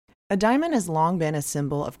A diamond has long been a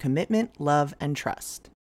symbol of commitment, love, and trust.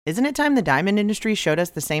 Isn't it time the diamond industry showed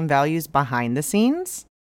us the same values behind the scenes?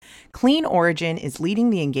 Clean Origin is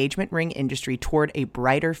leading the engagement ring industry toward a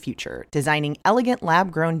brighter future, designing elegant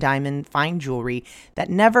lab-grown diamond fine jewelry that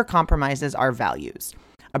never compromises our values.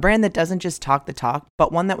 A brand that doesn't just talk the talk,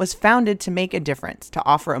 but one that was founded to make a difference, to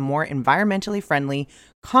offer a more environmentally friendly,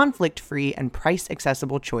 conflict-free, and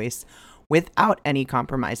price-accessible choice without any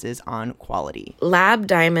compromises on quality. Lab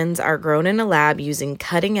diamonds are grown in a lab using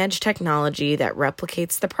cutting-edge technology that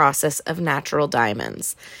replicates the process of natural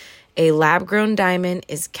diamonds. A lab-grown diamond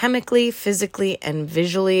is chemically, physically, and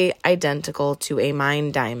visually identical to a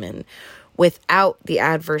mined diamond without the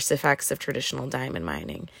adverse effects of traditional diamond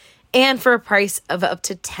mining. And for a price of up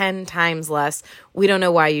to 10 times less, we don't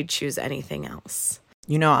know why you'd choose anything else.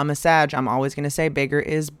 You know, I'm a Sag. I'm always going to say bigger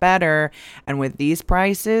is better. And with these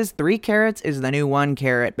prices, 3 carats is the new 1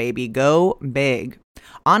 carat, baby. Go big.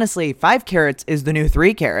 Honestly, 5 carats is the new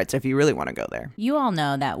 3 carats if you really want to go there. You all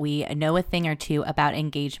know that we know a thing or two about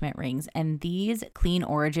engagement rings, and these Clean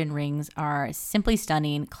Origin rings are simply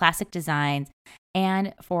stunning, classic designs,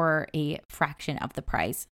 and for a fraction of the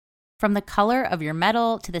price. From the color of your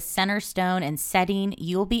metal to the center stone and setting,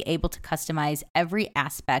 you'll be able to customize every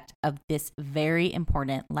aspect of this very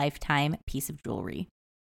important lifetime piece of jewelry.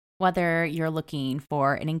 Whether you're looking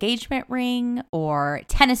for an engagement ring or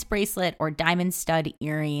tennis bracelet or diamond stud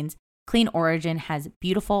earrings, Clean Origin has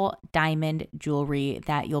beautiful diamond jewelry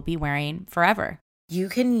that you'll be wearing forever. You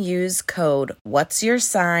can use code What's Your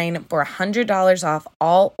Sign for $100 off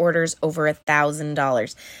all orders over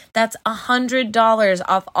 $1,000. That's $100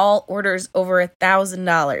 off all orders over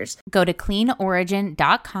 $1,000. Go to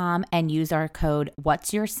cleanorigin.com and use our code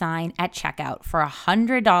What's Your Sign at checkout for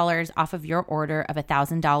 $100 off of your order of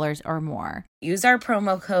 $1,000 or more. Use our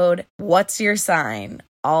promo code What's Your Sign,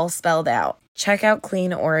 all spelled out. Check out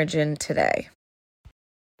Clean Origin today.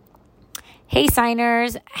 Hey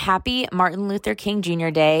signers, happy Martin Luther King Jr.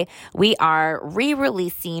 Day. We are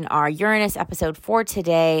re-releasing our Uranus episode for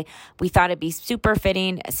today. We thought it'd be super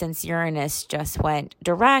fitting since Uranus just went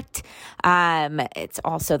direct. It's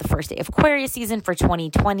also the first day of Aquarius season for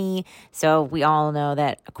 2020. So we all know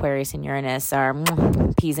that Aquarius and Uranus are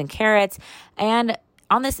peas and carrots. And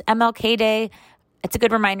on this MLK Day, it's a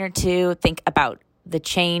good reminder to think about the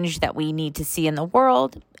change that we need to see in the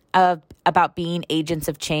world, about being agents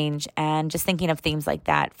of change, and just thinking of themes like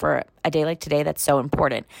that for a day like today that's so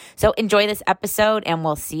important. So enjoy this episode, and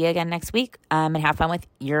we'll see you again next week, and have fun with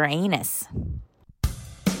Uranus.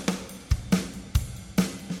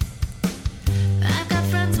 I've got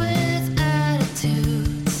friends with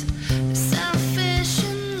attitudes, selfish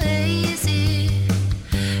and lazy.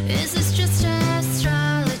 Is this just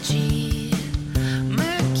astrology?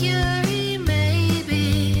 Mercury,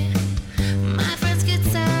 maybe. My friends get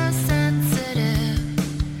so sensitive,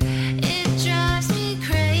 it drives me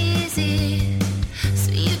crazy.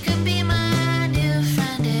 So you can be my new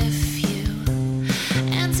friend if you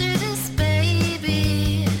answer this,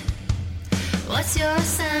 baby. What's your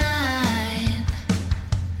sign?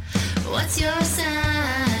 What's your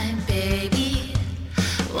sign, baby?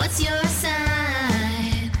 What's your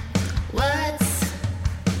sign? What's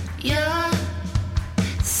your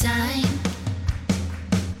sign?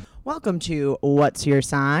 Welcome to What's Your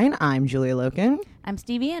Sign? I'm Julia Loken. I'm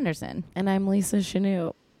Stevie Anderson, And I'm Lisa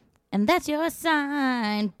Chanute. and that's your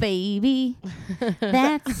sign, baby.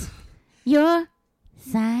 That's your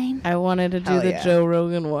sign. I wanted to do Hell the yeah. Joe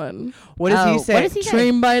Rogan one. What does he say? What does he say?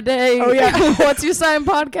 Train by day. Oh, yeah. What's your sign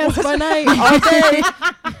podcast by night? All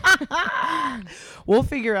day. We'll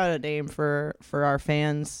figure out a name for our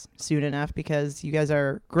fans soon enough because you guys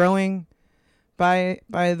are growing by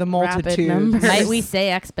the multitude. numbers. Might we say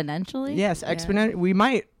exponentially? Yes, exponential. We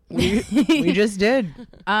might. We just did.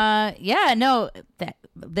 Yeah, no,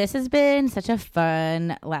 this has been such a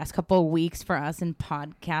fun last couple of weeks for us in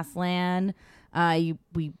podcast land. I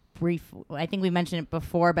think we mentioned it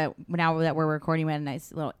before, but now that we're recording, we had a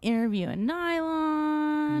nice little interview in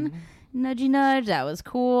Nylon. Nudgy nudge, that was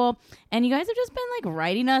cool. And you guys have just been like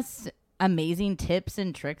writing us amazing tips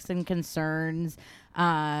and tricks and concerns.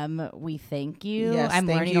 We thank you. Yes, I'm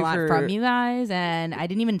thank learning you a lot for- from you guys, and I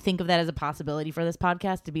didn't even think of that as a possibility for this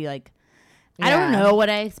podcast to be like, I don't know what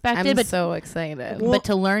I expected, I'm but so excited. but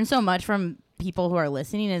to learn so much from people who are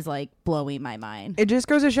listening is like blowing my mind. It just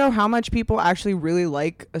goes to show how much people actually really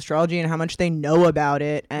like astrology and how much they know about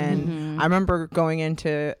it. And I remember going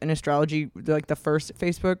into an astrology, like the first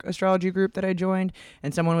Facebook astrology group that I joined,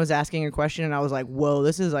 and someone was asking a question and I was like, whoa,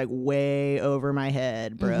 this is like way over my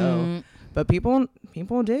head, bro. But people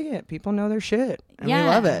dig it. People know their shit, and we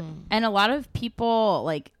love it. And a lot of people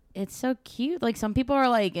like it's so cute. Like some people are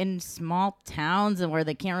like in small towns and where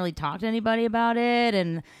they can't really talk to anybody about it,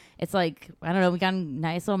 and it's like, I don't know, we got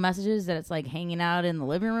nice little messages that it's like hanging out in the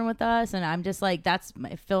living room with us, and I'm just like,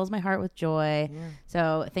 it fills my heart with joy.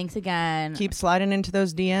 So thanks again. Keep sliding into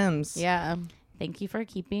those DMs. Yeah. Thank you for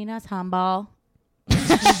keeping us humble.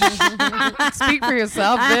 Speak for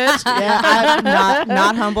yourself, bitch. Yeah, I'm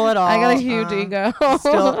not humble at all. I got a huge ego.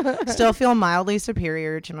 Still feel mildly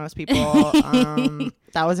superior to most people.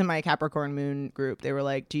 That was in my Capricorn moon group. They were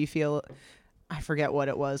like, do you feel, I forget what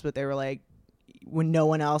it was, but they were like, when no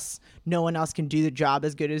one else can do the job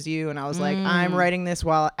as good as you. And I was like, I'm writing this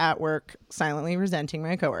while at work, silently resenting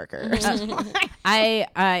my coworker.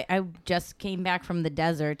 I just came back from the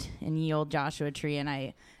desert in ye old Joshua Tree, and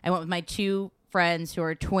I went with my 2 friends who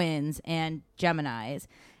are twins and Geminis,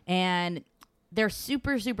 and they're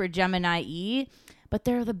super, super Gemini-y, but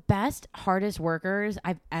they're the best, hardest workers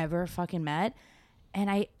I've ever fucking met. And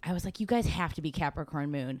I was like, you guys have to be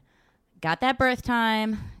Capricorn moon. Got that birth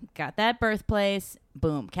time, got that birthplace,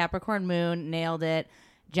 boom, Capricorn moon, nailed it.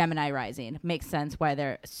 Gemini rising. Makes sense why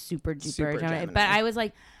they're super duper Gemini. But I was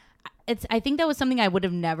like, I think that was something I would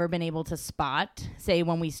have never been able to spot, say,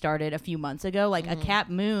 when we started a few months ago. Like a Cap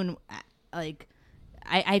moon, like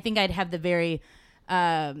I think I'd have the very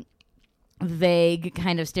vague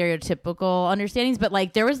kind of stereotypical understandings, but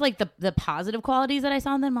like there was like the positive qualities that I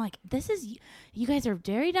saw in them. I'm like, this is, you guys are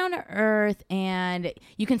very down to earth, and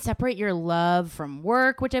you can separate your love from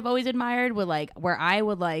work, which I've always admired. With like where I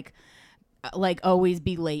would like always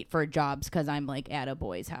be late for jobs because I'm like at a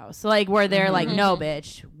boy's house, like where they're like, no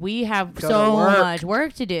bitch, we have so much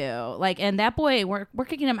work to do, like, and that boy, we're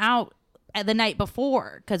kicking him out at the night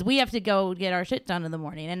before because we have to go get our shit done in the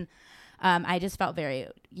morning. And I just felt very,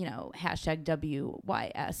 hashtag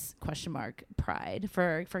WYS ? Pride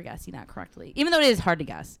for guessing that correctly, even though it is hard to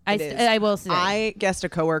guess. I will say I guessed a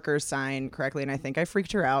coworker's sign correctly, and I think I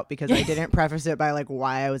freaked her out because I didn't preface it by like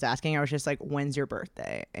why I was asking. I was just like, when's your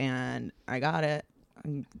birthday? And I got it.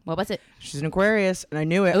 What was it? She's an Aquarius, and I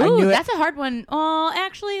knew it. Ooh, I knew that's a hard one. Oh,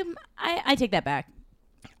 actually, I take that back.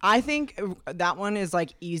 I think that one is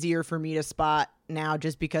like easier for me to spot now,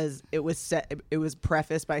 just because it was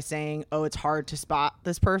prefaced by saying, oh, it's hard to spot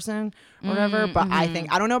this person or whatever. But I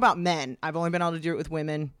don't know about men. I've only been able to do it with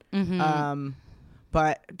women.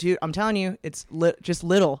 But dude, I'm telling you, it's just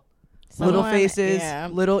little faces,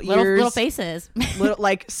 little ears, little faces, little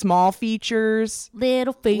like small features,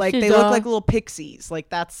 little faces. Like they look like little pixies. Like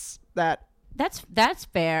that's that. That's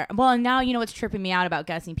fair. Well, and now what's tripping me out about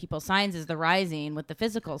guessing people's signs is the rising with the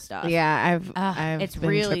physical stuff. Yeah, I've it's been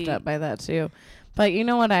really tripped up by that too. But you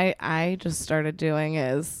know what I just started doing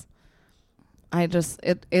is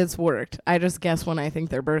it's worked. I just guess when I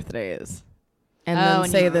think their birthday is. And then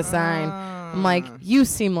say the sign. I'm like, you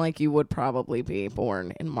seem like you would probably be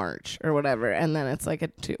born in March or whatever. And then it's like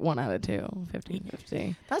 1 out of 2,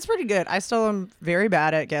 50-50. That's pretty good. I still am very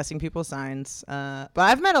bad at guessing people's signs. But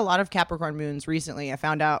I've met a lot of Capricorn moons recently. I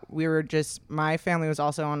found out my family was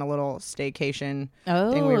also on a little staycation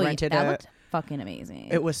thing. We rented that looked fucking amazing.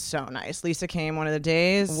 It was so nice. Lisa came one of the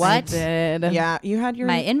days. What? I did. Yeah, you had your...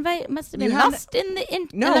 My invite must have been lost in the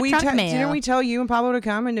electronic mail. Didn't we tell you and Pablo to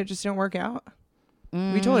come and it just didn't work out?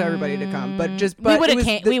 We told everybody to come, but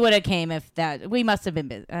we would have came if that. We must have been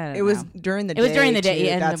busy. It was during the day. It was during the day too.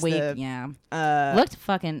 and the week. Yeah, looked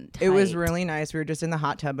fucking tight. It was really nice. We were just in the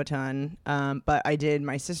hot tub a ton. But I did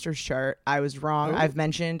my sister's chart. I was wrong. I've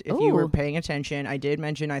mentioned, if you were paying attention, I did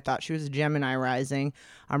mention I thought she was a Gemini rising.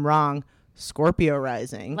 I'm wrong. Scorpio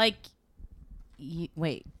rising. Like,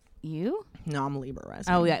 wait, you? No, I'm a Libra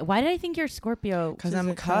rising. Oh yeah. Why did I think you're Scorpio? Because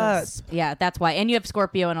I'm cusp. Yeah, that's why. And you have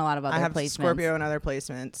Scorpio and a lot of other placements. I have Scorpio and other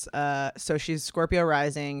placements. So she's Scorpio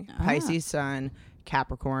rising, Pisces sun,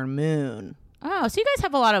 Capricorn moon. Oh, so you guys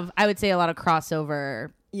have a lot of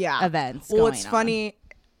crossover events. Well, it's funny.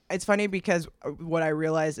 It's funny because what I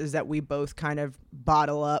realized is that we both kind of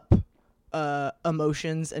bottle up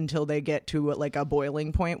emotions until they get to like a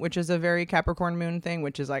boiling point, which is a very Capricorn moon thing,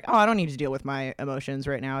 which is like, oh, I don't need to deal with my emotions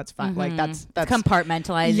right now. It's fine. Like that's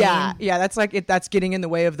compartmentalizing. Yeah. That's like that's getting in the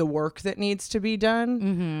way of the work that needs to be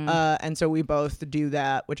done. And so we both do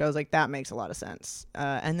that, which I was like, that makes a lot of sense.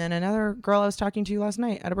 And then another girl I was talking to last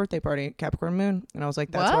night at a birthday party, Capricorn moon, and I was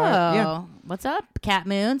like, that's why. Yeah. What's up, Cap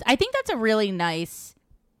moons? I think that's a really nice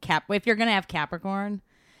if you're gonna have Capricorn.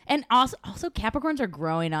 And also Capricorns are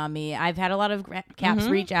growing on me. I've had a lot of Caps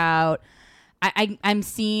reach out. I'm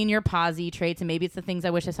seeing your posy traits, and maybe it's the things I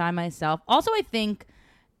wish I saw in myself. Also, I think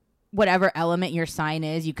whatever element your sign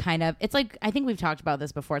is, you kind of, it's like, I think we've talked about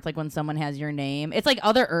this before. It's like when someone has your name. It's like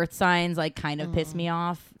other earth signs like kind of piss me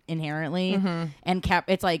off inherently. And Cap,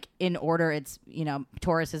 it's like in order, it's, you know,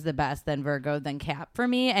 Taurus is the best, then Virgo, then Cap for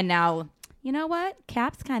me. And now, you know what?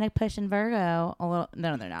 Cap's kind of pushing Virgo a little.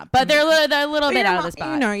 No, they're not. But they're a little bit out of the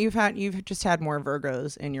spot. You know, you've just had more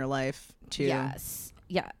Virgos in your life too. Yes.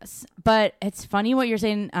 But it's funny what you're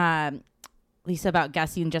saying, Lisa, about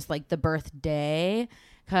guessing just like the birthday.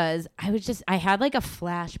 Because I had like a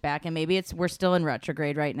flashback, and maybe we're still in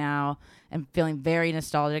retrograde right now and feeling very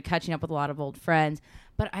nostalgic, catching up with a lot of old friends.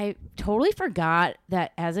 But I totally forgot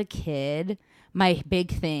that as a kid, my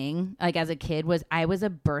big thing, like as a kid, was I was a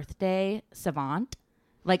birthday savant.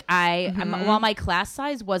 Like while my class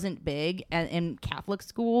size wasn't big in Catholic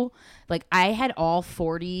school, like I had all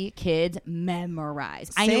 40 kids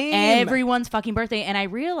memorized. I knew everyone's fucking birthday. And I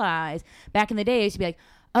realized back in the day, I used to be like,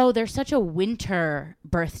 oh, there's such a winter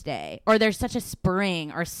birthday, or there's such a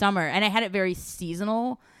spring or summer. And I had it very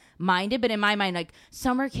seasonal minded, but in my mind, like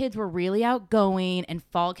summer kids were really outgoing and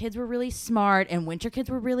fall kids were really smart and winter kids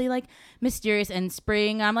were really like mysterious, and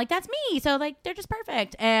spring, I'm like, that's me. So like, they're just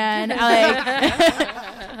perfect. And and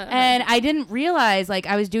I didn't realize like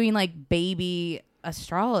I was doing like baby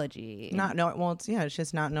astrology. It's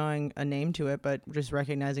just not knowing a name to it, but just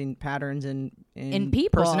recognizing patterns in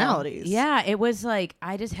people, personalities. Yeah, it was like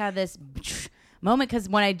I just had this moment, because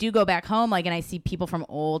when I do go back home, like, and I see people from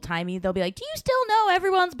old timey, they'll be like, do you still know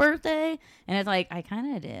everyone's birthday? And it's like, I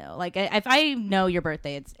kind of do. Like, if I know your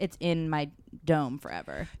birthday, it's in my dome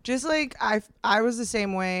forever. Just like I was the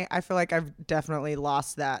same way. I feel like I've definitely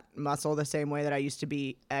lost that muscle the same way that I used to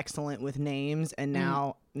be excellent with names, and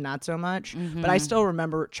now not so much. But I still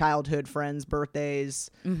remember childhood friends' birthdays,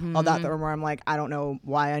 all that, where I'm like, I don't know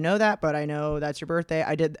why I know that, but I know that's your birthday.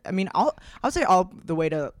 I'll say all the way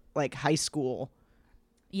to like high school.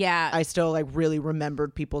 Yeah, I still like really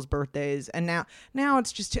remembered people's birthdays, and now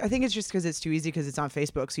it's just I think it's just because it's too easy, because it's on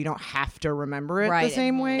Facebook, so you don't have to remember it the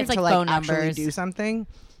same way. It's to like phone actually numbers. do something.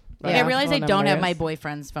 Like, I realize I don't have my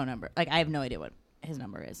boyfriend's phone number. Like, I have no idea what his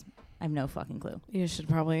number is. I have no fucking clue. You should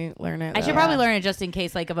probly learn it. I should probably learn it just in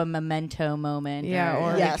case, like, of a memento moment. Yeah,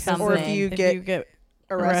 or yes, something. or if you get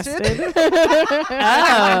arrested.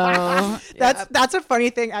 Oh, that's a funny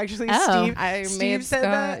thing, actually. Oh. Steve said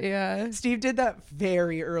that. Yeah, Steve did that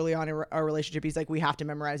very early on in our relationship. He's like, we have to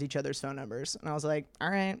memorize each other's phone numbers, and I was like,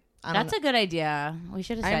 all right. That's a good idea. We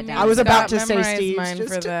should have sat down. I was about to say memorize Steve's mine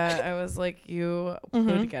just for that. I was like, you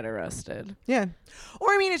would get arrested. Yeah.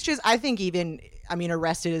 Or it's just, I think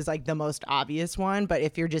arrested is like the most obvious one, but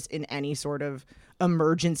if you're just in any sort of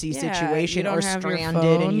emergency situation or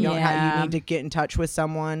stranded and you don't have, you need to get in touch with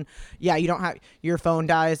someone. Yeah. You don't have, your phone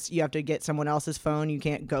dies. You have to get someone else's phone. You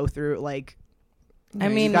can't go through like,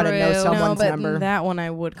 you gotta know someone's number. That one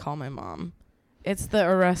I would call my mom. It's the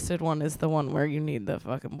arrested one is the one where you need the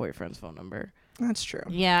fucking boyfriend's phone number. That's true.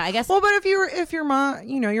 Yeah, I guess. Well, but if your mom,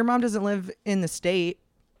 your mom doesn't live in the state,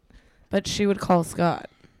 but she would call Scott.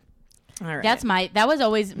 All right. That was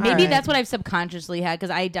always, maybe that's what I've subconsciously had, because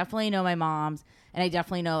I definitely know my mom's, and I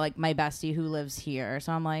definitely know like my bestie who lives here.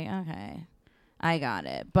 So I'm like, okay, I got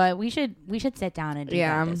it. But we should sit down and do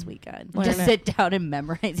that this weekend. Just sit down and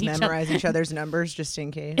memorize each other's numbers just in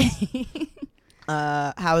case.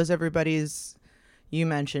 How is everybody's? You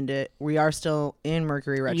mentioned it. We are still in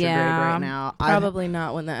Mercury retrograde right now. Probably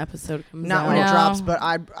not when the episode comes out. Not when it drops, but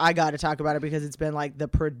I got to talk about it because it's been like the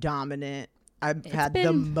predominant. I've had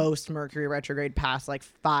the most Mercury retrograde past like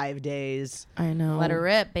 5 days. I know. Let her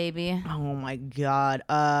rip, baby. Oh my God.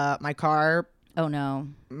 My car. Oh no.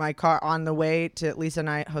 My car on the way to Lisa and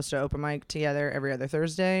I host an open mic together every other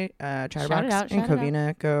Thursday. Chatterbox in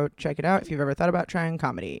Covina. Go check it out if you've ever thought about trying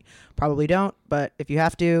comedy. Probably don't, but if you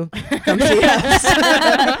have to, come see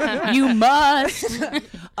us. You must.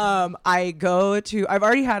 I've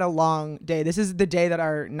already had a long day. This is the day that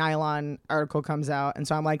our nylon article comes out, and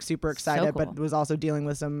so I'm like super excited, So cool. but was also dealing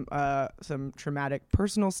with some traumatic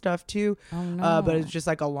personal stuff too. Oh no. But it's just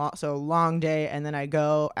like a long day, and then I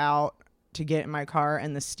go out to get in my car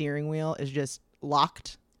and the steering wheel is just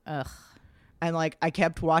locked. Ugh. And like I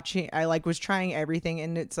kept watching, I like was trying everything,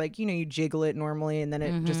 and it's like, you jiggle it normally and then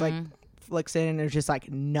it just like flicks in, and there's just like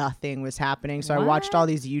nothing was happening. So I watched all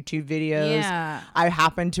these YouTube videos. Yeah. I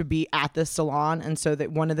happened to be at the salon, and so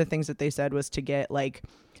that one of the things that they said was to get like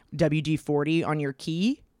WD-40 on your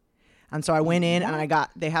key. And so I went in and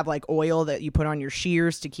they have like oil that you put on your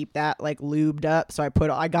shears to keep that like lubed up. So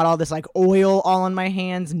I got all this like oil all on my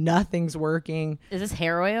hands. Nothing's working. Is this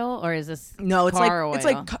hair oil or is this No, it's car oil? It's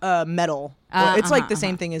like metal. It's like the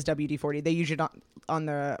same thing as WD-40. They use it on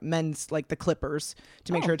the men's, like the clippers,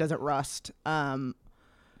 to make sure it doesn't rust.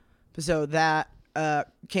 So that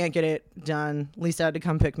can't get it done. Lisa had to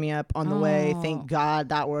come pick me up on the way. Thank God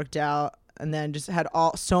that worked out. And then just had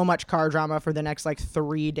so much car drama for the next like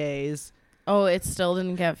 3 days. Oh, it still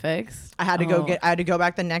didn't get fixed. I had to go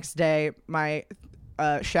back the next day. My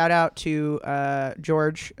shout out to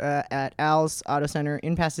George at Al's Auto Center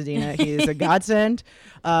in Pasadena. He is a godsend.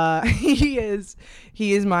 He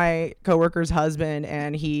is my coworker's husband,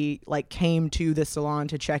 and he like came to the salon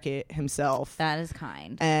to check it himself. That is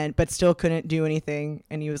kind. But still couldn't do anything.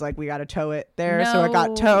 And he was like, "We got to tow it there." So it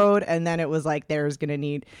got towed, and then it was like,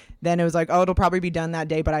 Then it was like, "Oh, it'll probably be done that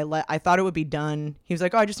day." But I thought it would be done. He was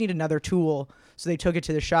like, "Oh, I just need another tool." So they took it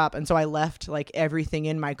to the shop, and so I left like everything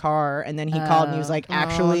in my car. And then he called and he was like,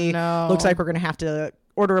 "Actually, looks like we're gonna have to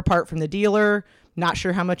order a part from the dealer. Not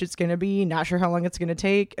sure how much it's gonna be. Not sure how long it's gonna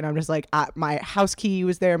take." And I'm just like, my house key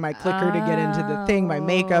was there, my clicker to get into the thing, my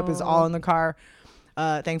makeup is all in the car.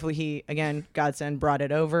 Thankfully, he again, godsend, brought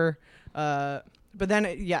it over. But then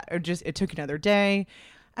it took another day,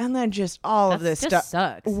 and then just all of this stuff.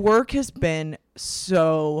 Sucks. Work has been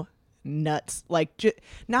so nuts, like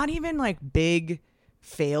not even like big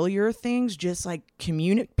failure things, just like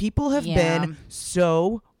people have been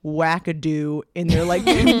so wackadoo in their like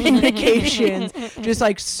communications, just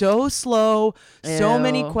like so slow. Ew. So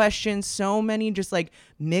many questions, so many just like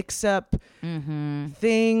mix up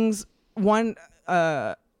things. One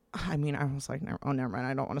I was like, never mind,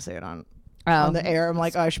 I don't want to say it on the air. I'm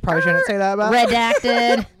like, I shouldn't say that about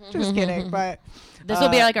redacted. Just kidding. But this will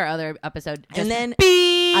be like our other episode. And then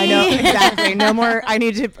I know exactly. No more. I'm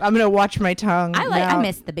gonna watch my tongue. I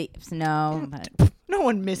miss the beeps. No, but no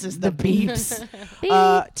one misses the beeps.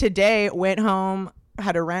 Today went home,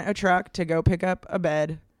 had to rent a truck to go pick up a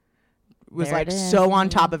bed. Was There like it is. so on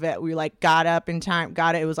top of it. We like got up in time,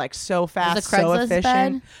 got it. It was like so fast, Was it so Craigslist efficient.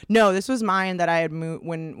 bed? No, this was mine that I had moved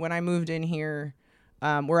when I moved in here.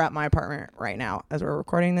 We're at my apartment right now as we're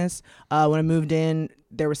recording this. When I moved in,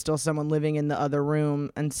 there was still someone living in the other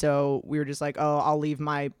room, and so we were just like, "Oh, I'll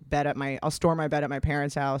store my bed at my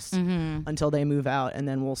parents' house until they move out, and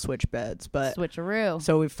then we'll switch beds." But switcheroo.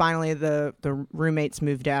 so we finally the roommates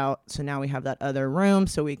moved out, so now we have that other room,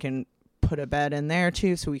 so we can put a bed in there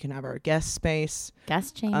too, so we can have our guest space.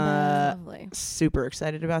 Guest chamber. Lovely. Super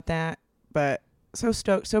excited about that, but so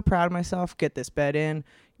stoked, so proud of myself. Get this bed in.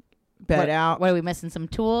 Out. What are we missing? Some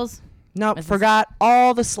tools? Nope, forgot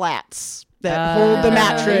all the slats that hold the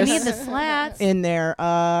mattress. You need the slats in there.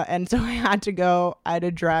 And so I had to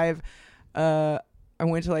drive. I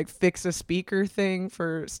went to like fix a speaker thing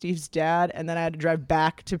for Steve's dad, and then I had to drive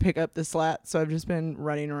back to pick up the slats. So I've just been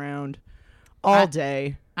running around all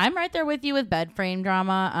day. I'm right there with you with bed frame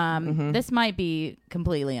drama. This might be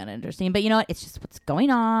completely uninteresting, but you know what? It's just what's going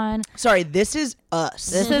on. Sorry, this is us.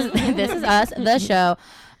 This is us, the show.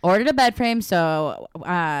 Ordered a bed frame. So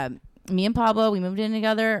me and Pablo, we moved in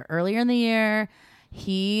together earlier in the year.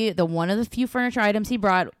 One of the few furniture items he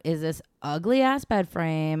brought is this ugly ass bed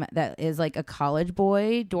frame that is like a college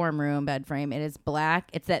boy dorm room bed frame. It is black.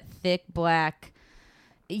 It's that thick black.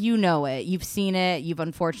 You know it. You've seen it. You've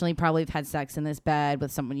unfortunately probably had sex in this bed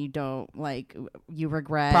with someone you don't like. You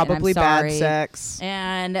regret. Probably and I'm sorry. bad sex.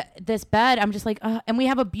 And this bed, I'm just like, and we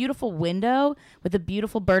have a beautiful window with a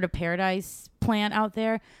beautiful bird of paradise plant out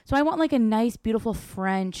there. So I want like a nice, beautiful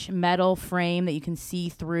French metal frame that you can see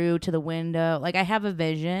through to the window. Like I have a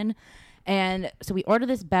vision. And so we ordered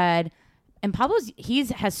this bed. And Pablo's,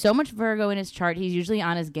 has so much Virgo in his chart. He's usually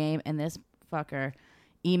on his game. And this fucker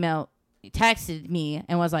texted me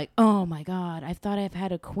and was like, "Oh my God, I thought I've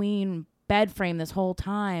had a queen bed frame this whole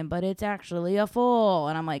time, but it's actually a full."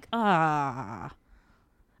 And I'm like, I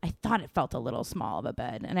thought it felt a little small of a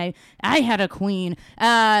bed. And I had a queen,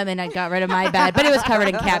 and I got rid of my bed, but it was covered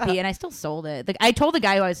in cat pee, and I still sold it. I told the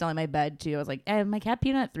guy who I was selling my bed to, I was like, my cat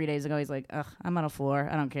peed on it 3 days ago. He's like, "Ugh, I'm on a floor.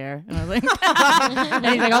 I don't care." And I was like, and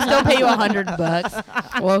he's like, "I'll still pay you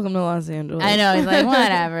 $100. Welcome to Los Angeles. I know. He's like,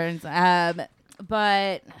 whatever.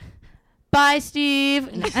 But bye, Steve.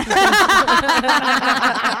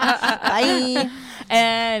 Bye.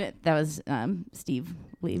 And that was Steve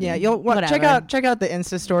leaving. Yeah, check out the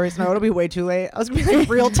Insta stories. No, it'll be way too late. I was gonna be like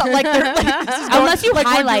real time, like, unless you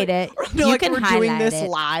highlight it. No, you like can we're highlight doing this it.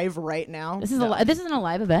 live right now. This isn't a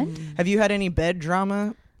live event. Have you had any bed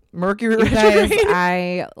drama? Mercury You guys, retrograde?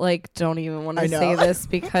 I don't even want to say this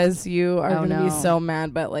because you are going to be so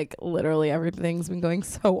mad, but like literally everything's been going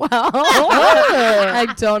so well.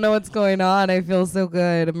 I don't know what's going on. I feel so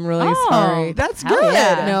good. I'm really sorry. That's Hell good.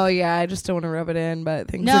 yeah. No, I just don't want to rub it in, but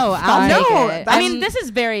things No, are I'll fine. take it. I mean, this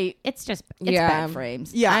is it's bed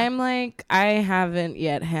frames. Yeah. I'm like, I haven't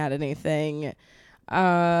yet had anything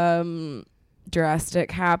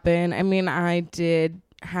drastic happen. I mean, I did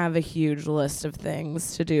have a huge list of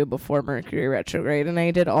things to do before Mercury retrograde, and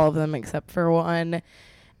I did all of them except for one.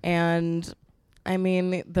 And I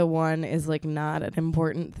mean, the one is like not an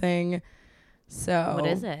important thing. So What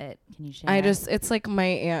is it? Can you share? it's like my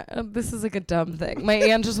aunt. This is like a dumb thing. My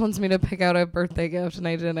aunt just wants me to pick out a birthday gift, and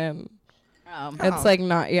I didn't. Oh. It's like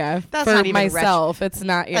not, That's for not even myself. It's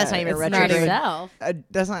not, That's not even it's retrograde. Yourself.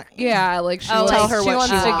 That's not. Yeah, like she Oh, wants, tell her she what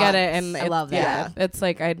wants she to get it, wants. and I love that. Yeah, it's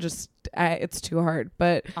like it's too hard,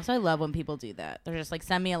 but Also, I love when people do that. They're just like,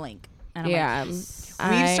 send me a link. And I'm yeah,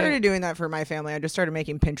 like, We started doing that for my family. I just started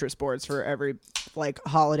making Pinterest boards for every like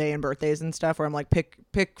holiday and birthdays and stuff where I'm like, pick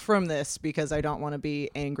from this because I don't want to be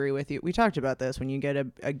angry with you. We talked about this when you get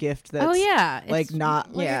a gift that's oh yeah, like it's not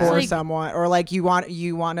yeah. for like- someone, or like you want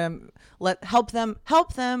to help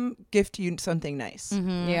them gift you something nice.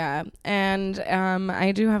 Mhm. yeah, and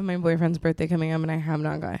I do have my boyfriend's birthday coming up, and I have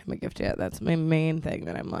not got him a gift yet. That's my main thing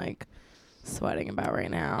that I'm like sweating about right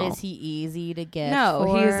now. Is he easy to get? No,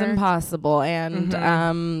 for? he's impossible, and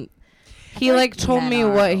he feel like like told men me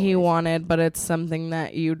are what he always- wanted, but it's something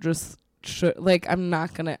that you just should like.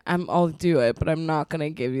 I'll do it, but I'm not gonna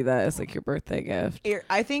give you that as like your birthday gift.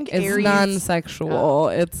 I think It's Aries. non-sexual.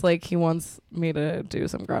 It's like he wants me to do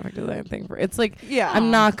some graphic design thing for. It's like Yeah. I'm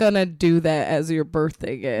not gonna do that as your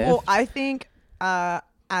birthday gift. Well, I think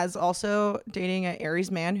as also dating an Aries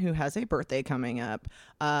man who has a birthday coming up,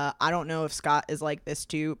 I don't know if Scott is like this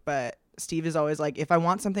too, but Steve is always like, if I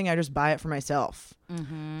want something, I just buy it for myself.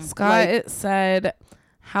 Scott it said,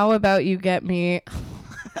 "How about you get me?"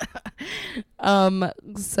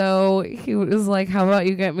 So he was like, "How about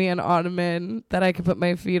you get me an ottoman that I can put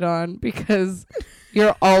my feet on because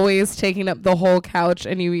you're always taking up the whole couch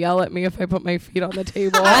and you yell at me if I put my feet on the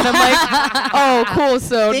table." And I'm like, "Oh, cool."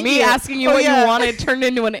 So Thank me you. asking you Oh, what yeah. you wanted turned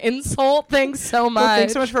into an insult. Thanks so much. Well,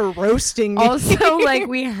 thanks so much for roasting me. Also, like,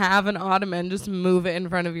 we have an ottoman. Just move it in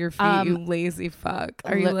front of your feet, you lazy fuck.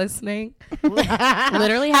 Are you listening?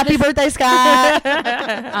 Literally have Happy this, birthday, Scott.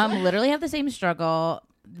 literally have the same struggle.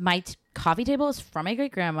 My coffee table is from my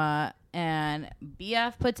great grandma, and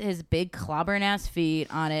BF puts his big clobbering ass feet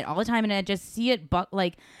on it all the time, and I just see it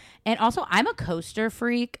like. And also, I'm a coaster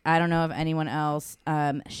freak. I don't know if anyone else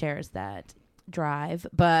shares that drive,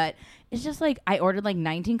 but it's just like I ordered like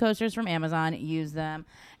 19 coasters from Amazon, use them,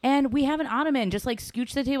 and we have an ottoman. Just like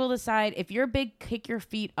scooch the table to the side. If you're big, kick your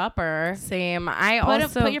feet upper. Same. I Put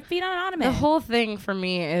also your feet on an ottoman. the whole thing for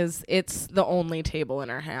me is it's the only table in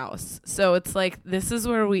our house. So it's like this is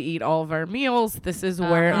where we eat all of our meals. This is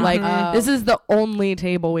where like this is the only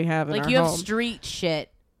table we have in like our you have home. street shit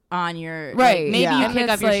on your Right. Like, maybe Yeah. you And kick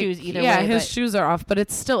it's off your like- shoes either yeah, way. his but shoes are off, but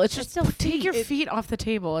it's just still take your feet. feet off the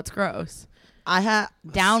table. It's gross. I have.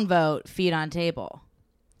 downvote feet on table.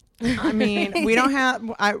 I mean, we don't have.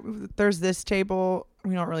 There's this table.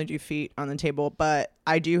 We don't really do feet on the table, but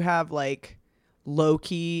I do have like low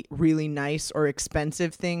key, really nice or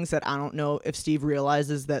expensive things that I don't know if Steve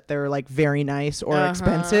realizes that they're like very nice or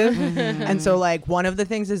expensive. And so like one of the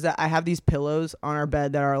things is that I have these pillows on our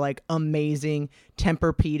bed that are like amazing,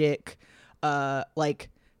 Tempur-Pedic, like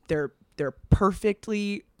they're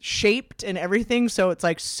perfectly shaped and everything, so it's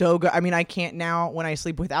like so good. I mean, I can't now when I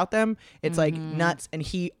sleep without them, it's like nuts. And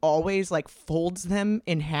he always like folds them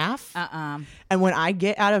in half, and when I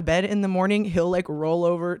get out of bed in the morning, he'll like roll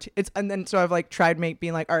over and then so I've like tried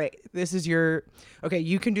being like, all right, this is your okay,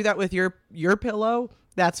 you can do that with your pillow.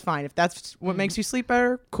 That's fine. If that's what makes you sleep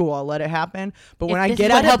better, cool, I'll let it happen. But when I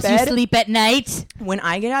get out of bed, sleep at night. when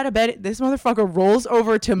I get out of bed, this motherfucker rolls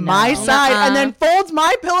over to my side and then folds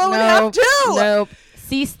my pillow in half too. Nope.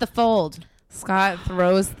 Cease the fold. Scott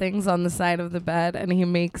throws things on the side of the bed and he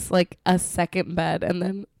makes like a second bed and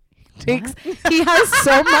then takes he has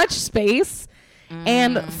so much space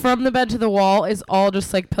and from the bed to the wall is all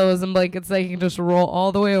just like pillows and blankets that he can just roll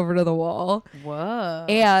all the way over to the wall. Whoa.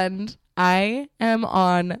 And I am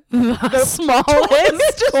on the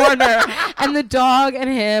smallest corner and the dog and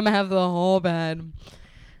him have the whole bed.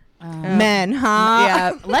 Men, huh?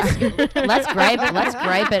 Yeah. Let's gripe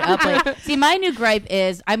it up. Like, see, my new gripe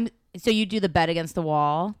is so you do the bed against the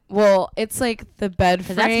wall Well, it's like the bed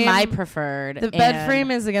because frame. that's my preferred. The bed and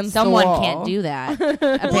frame is against someone the wall. can't do that.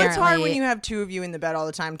 Apparently. Well, it's hard when you have two of you in the bed all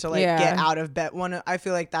the time to like Yeah. get out of bed. I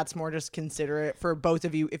feel like that's more just considerate for both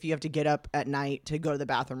of you. If you have to get up at night to go to the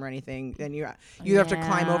bathroom or anything, then you have to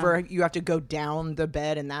climb Yeah. over. You have to go down the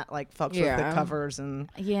bed, and that like fucks with the Yeah. covers. And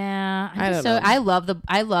Yeah, I don't so know. I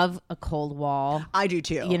love a cold wall. I do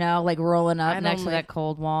too. You know, like rolling up I next don't to like- that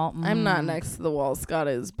cold wall. I'm not next to the wall. Scott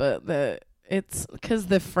is, but it's because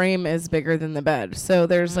the frame is bigger than the bed, so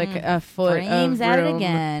there's like a foot Frames of at it room.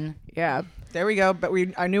 again. Yeah, There we go. But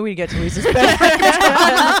I knew we'd get to Lisa's bed.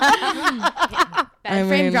 Bed Bed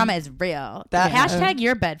frame drama is real. That- Hashtag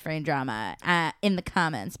your bed frame drama in the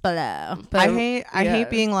comments below. I hate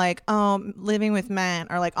being like, oh, living with men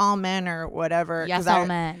or like all men or whatever. Yes, all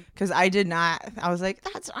men. Because I did not. I was like,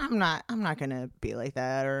 I'm not gonna be like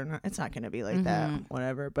that, or it's not gonna be like that,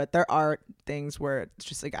 whatever. But there are things where it's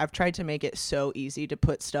just like I've tried to make it so easy to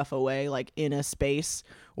put stuff away, like in a space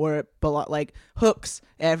where it like hooks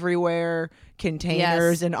everywhere,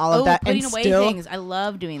 containers, and all of that, putting and away still things. I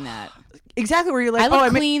love doing that. exactly where you're like, I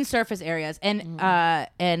love oh, clean surface areas,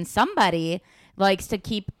 and somebody likes to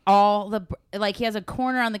keep all the like he has a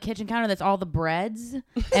corner on the kitchen counter that's all the breads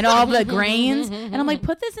and all the grains, and I'm like,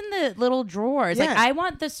 put this in the little drawers. Yeah. Like I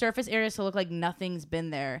want the surface areas to look like nothing's been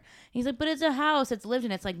there. And he's like, but it's a house, it's lived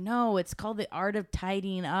in. It's like, no, it's called the art of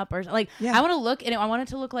tidying up, or like Yeah. I want to look and I want it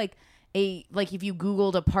to look like if you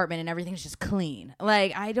Googled apartment and everything's just clean.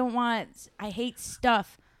 Like I hate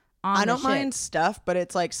stuff. I don't mind stuff, but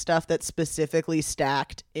it's like stuff that's specifically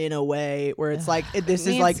stacked in a way where it's like this is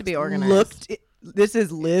Needs like to be organized. this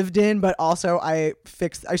is lived in, but also I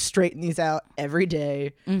straighten these out every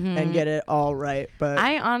day and get it all right. But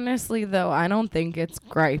I honestly, though, I don't think it's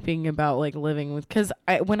griping about like living with, because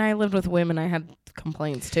when I lived with women, I had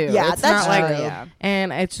complaints too. Yeah, it's that's not like, true. yeah.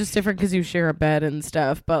 And it's just different because you share a bed and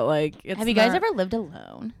stuff. But like, it's Have you guys ever lived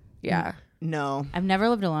alone? Yeah. no, I've never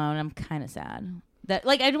lived alone. I'm kind of sad. That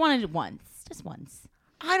like I wanted it once, just once.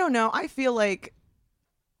 I don't know. I feel like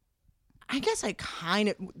I guess I kind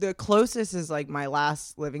of the closest is like my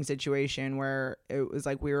last living situation where it was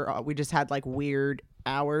like we just had like weird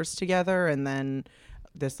hours together, and then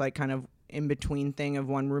this like kind of in between thing of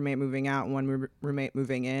one roommate moving out and one roommate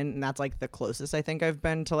moving in, and that's like the closest I think I've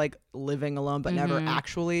been to like living alone, but never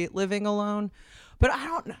actually living alone. But I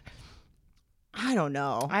don't know.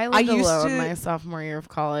 I lived used alone to- my sophomore year of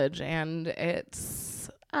college, and it's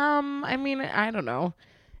I mean, I don't know.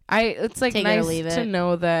 It's like Take it or nice leave to it.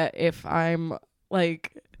 know that if I'm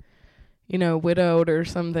like, you know, widowed or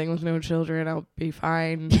something with no children, I'll be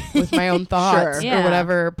fine with my own thoughts Sure. Yeah. or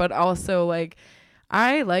whatever. But also, like,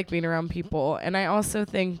 I like being around people, and I also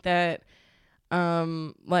think that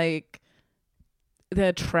like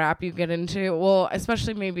the trap you get into, well,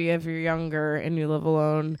 especially maybe if you're younger and you live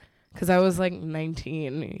alone, because I was like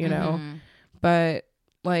 19, you know, but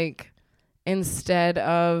like instead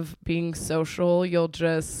of being social, you'll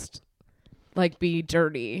just like be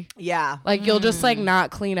dirty. Yeah. Like you'll just like not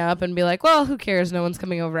clean up and be like, well, who cares? No one's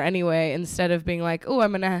coming over anyway. Instead of being like, oh,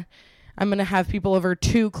 I'm gonna have people over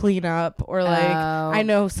to clean up, or like Oh. I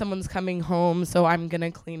know someone's coming home, so I'm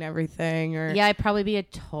gonna clean everything. Or Yeah, I'd probably be a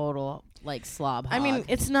total like slob hog. I mean,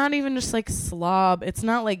 it's not even just like slob. It's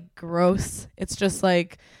not like gross. It's just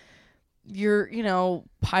like your, you know,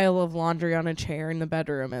 pile of laundry on a chair in the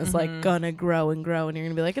bedroom is like gonna grow and grow, and you're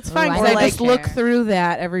gonna be like, it's Ooh, fine. I 'Cause don't I just care. look through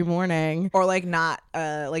that every morning. Or like not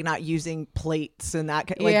using plates and that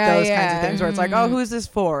like Yeah, those kinds yeah. of things where it's like, oh, who's this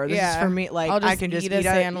for? This is for me. Like I'll just I can just eat a eat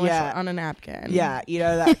out- sandwich yeah, on a napkin. yeah, eat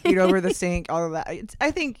over the sink, all of that.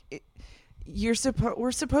 I think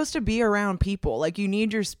we're supposed to be around people. Like you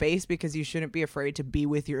need your space because you shouldn't be afraid to be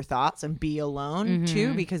with your thoughts and be alone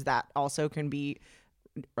too, because that also can be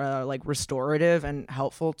like restorative and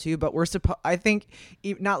helpful too. But I think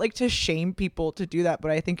not like to shame people to do that,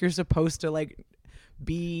 but I think you're supposed to like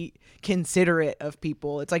be considerate of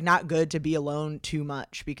people. It's like not good to be alone too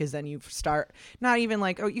much, because then you start not even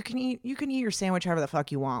like, oh, you can eat your sandwich however the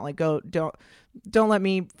fuck you want. Like don't let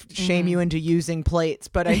me shame you into using plates.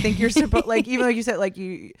 But I think you're supposed like, even like you said, like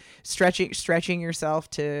you stretching yourself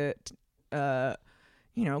to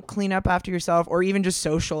you know, clean up after yourself, or even just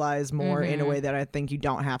socialize more in a way that I think you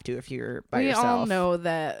don't have to if you're by yourself. We all know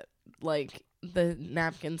that like the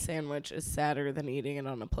napkin sandwich is sadder than eating it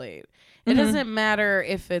on a plate. It doesn't matter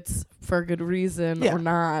if it's for good reason or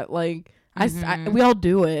not. Like we all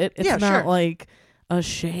do it. It's Yeah, not sure. like a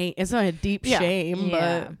shame. It's not a deep shame,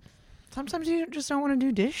 Yeah. but Sometimes you just don't want to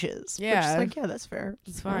do dishes. Yeah. Which is like, yeah, that's fair.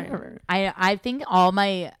 it's fine. Whatever. I think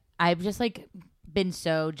I've just like been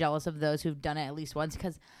so jealous of those who've done it at least once,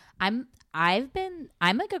 because I'm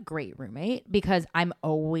like a great roommate because I'm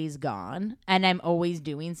always gone and I'm always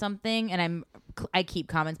doing something, and I keep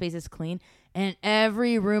common spaces clean, and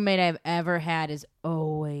every roommate I've ever had is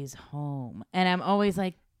always home, and I'm always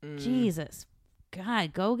like, Jesus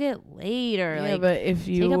God, go get laid, or Yeah, like but if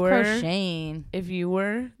take you up were, crocheting.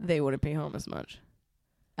 they wouldn't be home as much.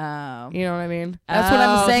 Oh. You know what I mean? That's what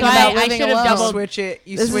I'm saying so about I living should've alone. doubled- Switch it.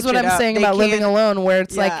 You This switch is what it I'm up. saying They about living can't- alone, where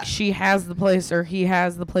it's Yeah. like she has the place or he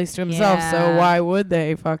has the place to himself. So Yeah. why would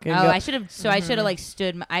they fucking? Oh, go? I should have. So I should have like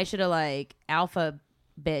stood. I should have like alpha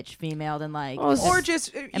bitch femaled and like or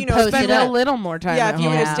just and know, post spend it a up. little more time. yeah, at if you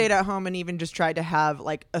would home. have stayed at home and even just tried to have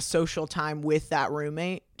like a social time with that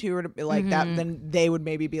roommate to her to be like that, then they would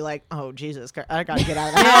maybe be like, oh Jesus Christ, I gotta get out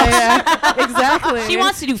of the house. yeah, exactly. She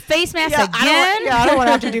wants to do face masks Yeah, again. I don't want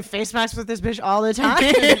to have to do face masks with this bitch all the time.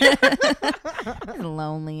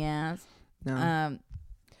 Lonely ass. No.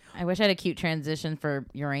 I wish I had a cute transition for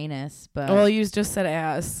Uranus, but Well, you just said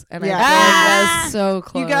ass, and Yeah. I feel like that's so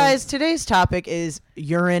close. You guys, today's topic is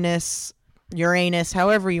Uranus,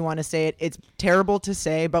 however you want to say it. It's terrible to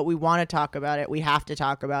say, but we want to talk about it. We have to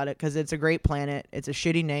talk about it because it's a great planet. It's a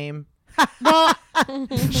shitty name. well,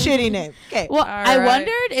 Shitty name. Okay. well, All I right.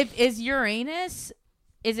 wondered if is Uranus.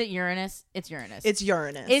 Is it Uranus? It's Uranus. It's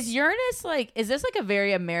Uranus. Is Uranus like? Is this like a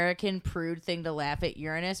very American prude thing to laugh at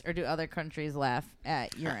Uranus, or do other countries laugh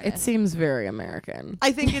at Uranus? It seems very American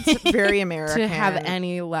I think it's very American. to have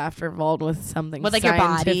any laughter involved with something With, like, your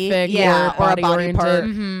body. scientific Yeah, or a body body-oriented.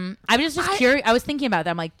 part. I was just curious. I was thinking about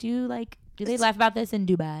that. I'm like, do they laugh about this in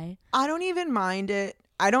Dubai? I don't even mind it.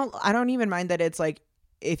 I don't even mind that it's like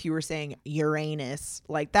if you were saying Uranus,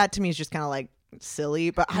 like that to me is just kind of like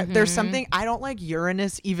silly, but there's something I don't like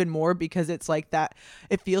Uranus even more because it's like that.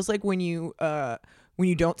 It feels like when you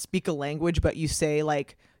don't speak a language, but you say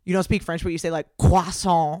like you don't speak French, but you say like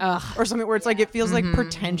croissant or something where it's like it feels like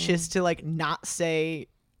pretentious to like not say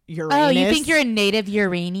Uranus. Oh, you think you're a native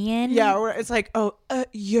Uranian? yeah, or it's like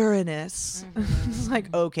Uranus. It's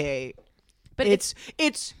like okay, but it's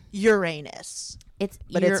Uranus, it's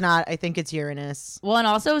but it's not. I think it's Uranus. Well, and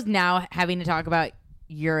also now having to talk about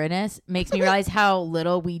Uranus makes me realize how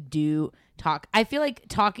little we do talk. I feel like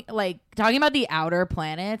talking about the outer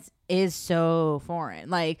planets is so foreign.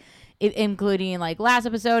 Like including like last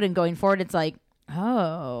episode and going forward, it's like,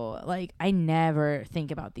 oh, like I never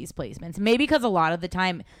think about these placements. Maybe because a lot of the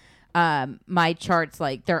time my charts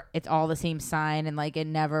like it's all the same sign and like it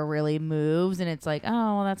never really moves and it's like,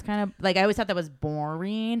 oh, well, that's kind of like I always thought that was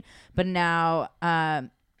boring, but now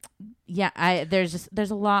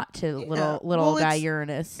there's a lot to little Well, guy it's-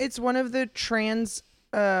 Uranus. It's one of the trans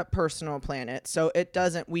personal planets, so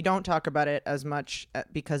we don't talk about it as much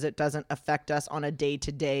because it doesn't affect us on a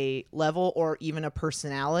day-to-day level or even a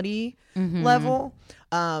personality level.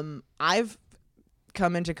 I've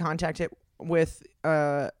come into contact with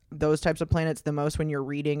those types of planets the most when you're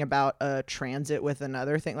reading about a transit with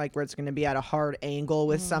another thing, like where it's going to be at a hard angle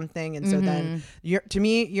with something, and so then to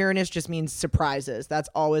me Uranus just means surprises. That's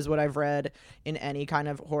always what I've read in any kind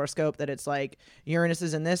of horoscope, that it's like Uranus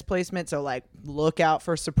is in this placement, so like look out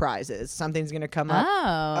for surprises. Something's going to come up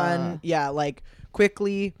like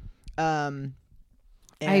quickly. I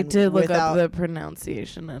and did look without- up the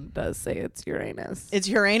pronunciation and it does say it's Uranus. It's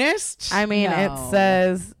Uranus. I mean, No. it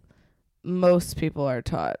says most people are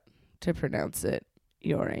taught to pronounce it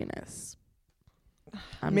Uranus.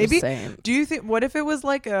 I'm Maybe- just saying. Do you think? What if it was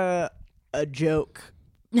like a joke?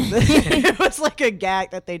 It was like a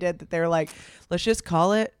gag that they did. That they're like, let's just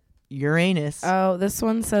call it Uranus. Oh, this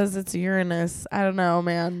one says it's Uranus. I don't know,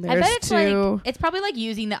 man. I There's bet it's two. like it's probably like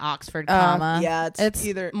using the Oxford comma. yeah, it's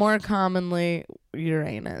either. more commonly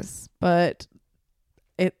Uranus, but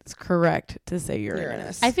it's correct to say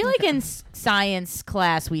Uranus. I feel like in science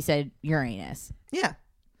class we said Uranus, Yeah.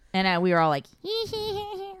 and we were all like,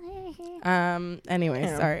 Anyway,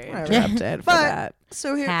 Yeah, sorry, whatever. interrupted for But that.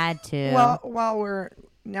 so here, had to. well, while we're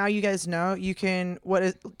now, you guys know you can. What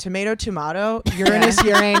is tomato, Uranus,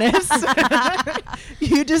 Uranus?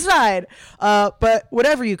 You decide. But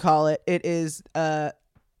whatever you call it, it is the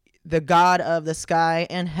god of the sky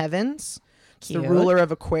and heavens. It's the Cute. ruler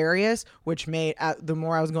of Aquarius, which made the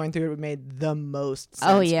more I was going through it made the most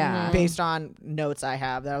sense. Oh, yeah. Based on notes I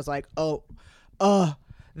have, that I was like, oh,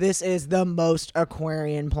 this is the most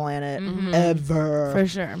Aquarian planet ever. For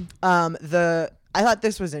sure. I thought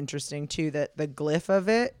this was interesting too, that the glyph of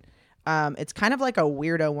it, it's kind of like a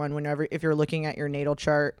weirdo one. If you're looking at your natal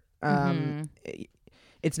chart,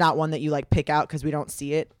 it's not one that you like pick out because we don't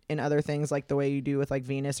see it in other things like the way you do with like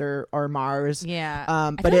Venus or Mars. yeah.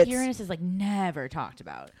 I but but feel like it's Uranus is like never talked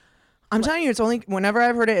about. I'm telling you, it's only whenever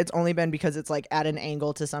I've heard it, it's only been because it's like at an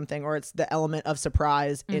angle to something, or it's the element of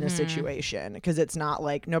surprise in a situation, because it's not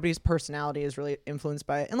like nobody's personality is really influenced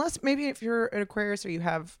by it, unless maybe if you're an Aquarius or you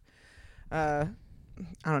have I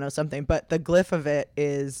don't know, something. But the glyph of it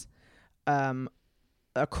is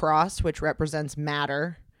a cross, which represents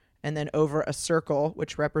matter, and then over a circle,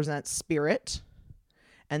 which represents spirit,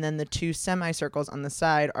 and then the two semicircles on the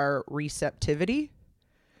side are receptivity.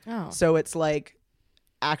 Oh. So it's like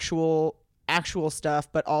actual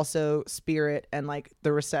stuff, but also spirit, and like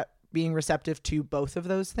the being receptive to both of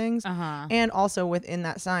those things. Uh-huh. And also within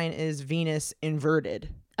that sign is Venus inverted.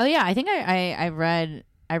 Oh yeah, I think I read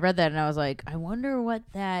I read that and I was like, I wonder what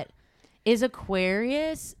that is.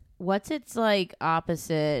 Aquarius. What's its like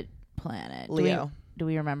opposite planet? Leo. Do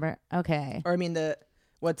we remember? Okay. Or I mean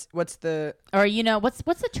what's the Or what's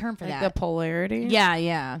the term for Like that? the polarity.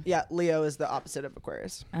 Yeah. yeah, Leo is the opposite of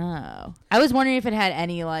Aquarius. Oh. I was wondering if it had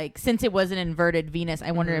any like, since it was an inverted Venus,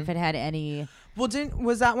 I wonder if it had any. Well,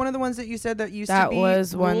 was that one of the ones that you said that used to That be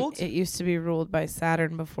was when ruled? it used to be ruled by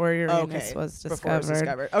Saturn before Uranus was before it was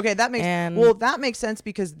discovered. discovered. Okay, that makes sense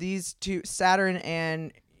because these two, Saturn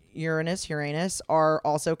and Uranus are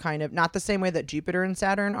also kind of not the same way that Jupiter and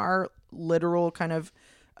Saturn are literal kind of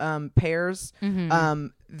pairs.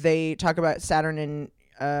 They talk about Saturn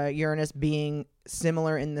and Uranus being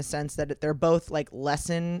similar in the sense that they're both like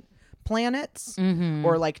lesson planets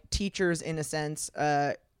or like teachers in a sense.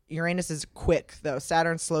 Uranus is quick though.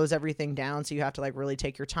 Saturn slows everything down, so you have to like really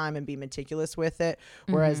take your time and be meticulous with it.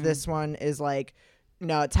 Whereas this one is like,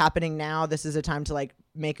 no, it's happening now. This is a time to like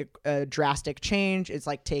make a drastic change. It's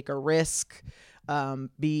like take a risk,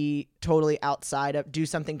 be totally outside of, do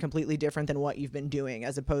something completely different than what you've been doing,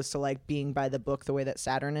 as opposed to like being by the book the way that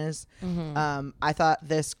Saturn is. I thought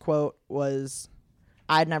this quote was,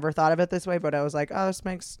 I'd never thought of it this way, but I was like, oh, this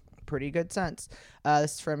makes pretty good sense.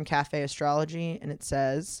 This is from Cafe Astrology, and it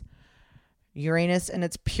says, Uranus in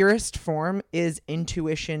its purest form is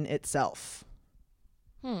intuition itself.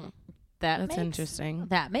 That's interesting.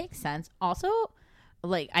 That makes sense. Also,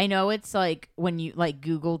 like, I know it's like when you like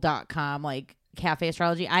google.com, like Cafe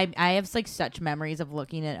Astrology, I have like such memories of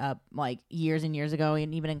looking it up like years and years ago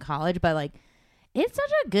and even in college, but like it's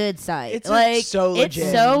such a good site. It's like so legit.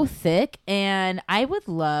 It's so thick, and I would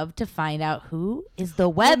love to find out who is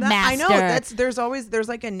the webmaster. I know there's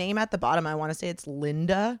like a name at the bottom. I want to say it's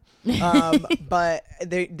Linda, but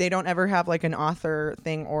they don't ever have like an author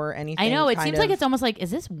thing or anything. I know it seems like it's almost like,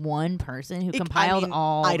 is this one person who compiled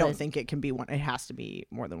all? I don't this? think it can be one. It has to be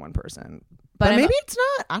more than one person. But maybe it's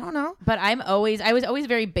not. I don't know. But I was always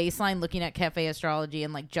very baseline looking at Cafe Astrology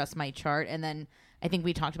and like just my chart, and then I think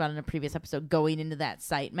we talked about in a previous episode going into that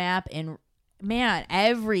site map, and man,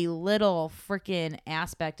 every little freaking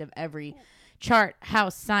aspect of every chart,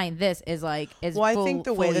 house, sign, this is like is well, I think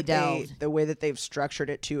the way that they've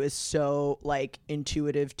structured it too is so like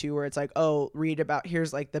intuitive too, where it's like, oh, read about,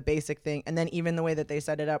 here's like the basic thing, and then even the way that they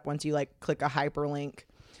set it up, once you like click a hyperlink,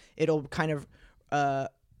 it'll kind of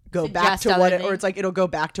go back to what it, or it's like it'll go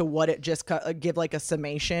back to what it just give like a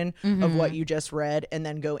summation of what you just read, and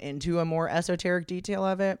then go into a more esoteric detail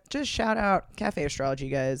of it. Just shout out Cafe Astrology,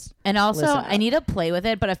 guys. And also, I need to play with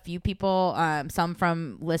it, but a few people, some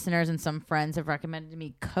from listeners and some friends, have recommended to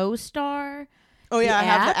me CoStar. Oh yeah, I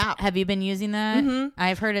have the app. Have you been using that?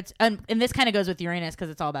 I've heard it's, and this kind of goes with Uranus because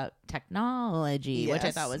it's all about technology, which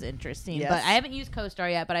I thought was interesting. Yes. But I haven't used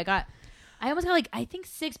CoStar yet, but I almost got like, I think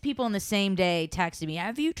 6 people in the same day texted me,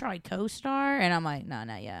 have you tried CoStar? And I'm like, no,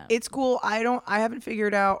 not yet. It's cool. I haven't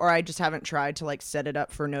figured out, or I just haven't tried to like set it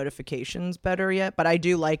up for notifications better yet, but I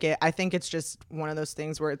do like it. I think it's just one of those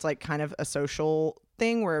things where it's like kind of a social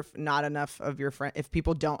thing where if not enough of your friend, if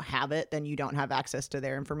people don't have it, then you don't have access to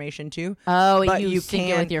their information too. Oh, but you sync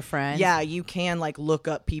it with your friends. Yeah, you can like look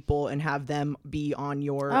up people and have them be on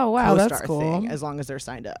your Oh, wow, CoStar that's cool. thing as long as they're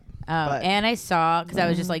signed up. Oh, and I saw, because I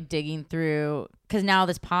was just like digging through, because now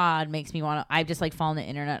this pod makes me want to, I've just like fallen into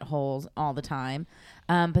internet holes all the time.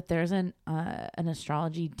 But there's an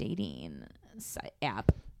astrology dating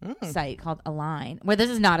app site called Align, where this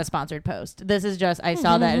is not a sponsored post. This is just, I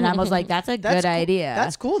saw that and I was like, that's a good idea.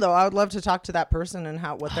 That's cool though. I would love to talk to that person and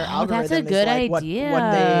what their algorithm that's a good is like,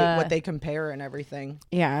 idea. what they compare and everything.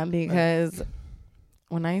 Yeah, because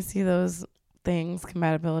when I see those things,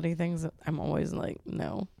 compatibility things, I'm always like,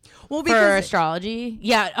 no. Well, For because astrology,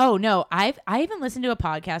 yeah. Oh no, I even listened to a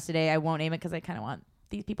podcast today. I won't name it because I kind of want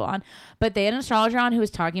these people on, but they had an astrologer on who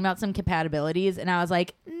was talking about some compatibilities, and I was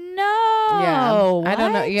like, no, yeah, I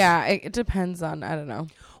don't know. what? Yeah, it depends on, I don't know.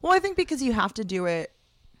 well, I think because you have to do it.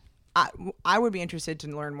 I would be interested to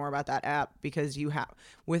learn more about that app, because you have,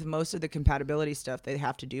 with most of the compatibility stuff they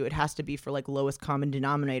have to do, it has to be for like lowest common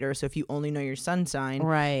denominator. So if you only know your sun sign,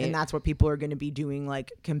 Right. and that's what people are going to be doing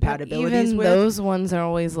like compatibilities Even with. those ones are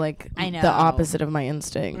always like I know. the opposite of my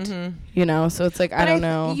instinct, you know? So it's like, I don't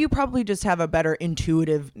know. You probably just have a better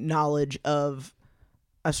intuitive knowledge of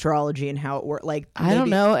astrology and how it works. Like I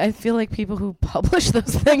don't know. I feel like people who publish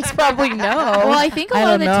those things probably know. Well, I think a I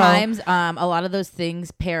lot of the don't know. times, a lot of those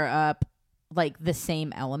things pair up like the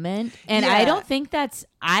same element, and I Yeah. don't think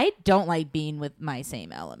I don't like being with my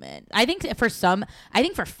same element. I think for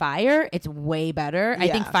fire, it's way better. I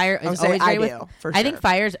think Yeah. fire I would is say always I great do, with. for I think sure.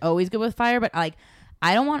 fire is always good with fire, but like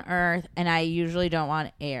I don't want earth, and I usually don't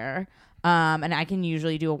want air. And I can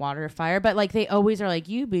usually do a water fire, but like they always are like,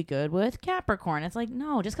 you be good with Capricorn. It's like,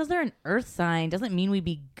 no, just because they're an earth sign doesn't mean we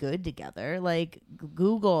be good together. Like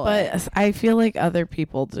Google it. But I feel like other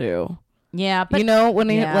people do. Yeah, but you know, when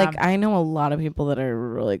yeah. like I know a lot of people that are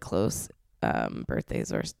really close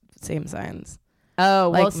birthdays or same signs.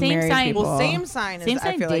 Oh, well, like same married sign. people. Well, same sign is, Same I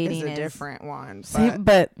sign feel like, is dating a is- different one. Same,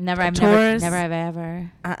 but Never, I've Taurus, never, I've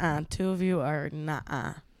ever. Two of you are nah.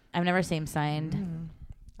 I've never same signed.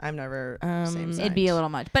 I've never same It'd be a little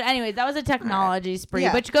much. But anyways, that was a technology spree,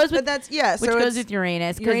 Yeah, which goes but with that's which so goes it's- with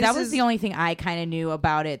Uranus, because that Uranus was is- the only thing I kind of knew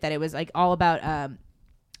about it. That it was like all about.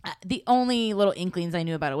 The only little inklings I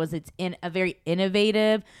knew about it was it's in a very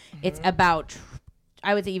innovative. It's about.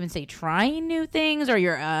 I would even say trying new things, or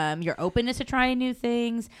your openness to trying new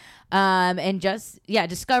things, and just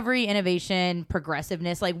discovery, innovation,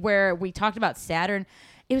 progressiveness. Like where we talked about Saturn,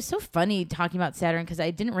 it was so funny talking about Saturn because I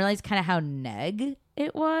didn't realize kind of how neg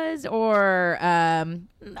it was, or I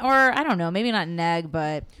don't know, maybe not neg,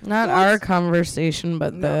 but Not our conversation,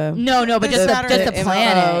 but the no, but The just the, Saturn- just the Oh,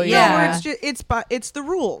 planet, yeah. No, where yeah. it's just it's the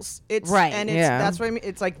rules. It's Right. and it's Yeah. that's what I mean.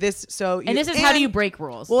 It's like this. So And this is how do you break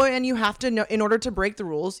rules? Well, and you have to know, in order to break the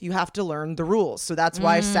rules, you have to learn the rules. So that's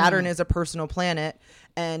why Saturn is a personal planet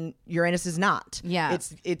and Uranus is not. Yeah.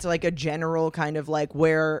 It's like a general kind of like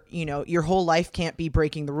where, your whole life can't be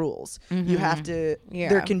breaking the rules. You have to, Yeah.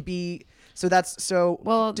 there can be, so that's, so.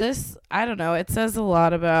 well, this I don't know. It says a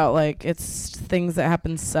lot about like it's things that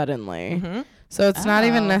happen suddenly. So it's not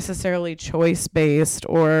even necessarily choice based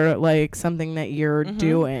or like something that you're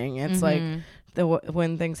doing. It's like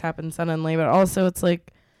when things happen suddenly, but also it's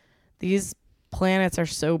like these planets are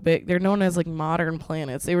so big. They're known as like modern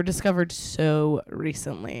planets. They were discovered so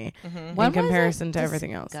recently in When was comparison it to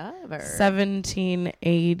everything else. discovered?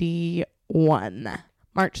 1781.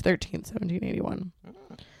 March 13th, 1781.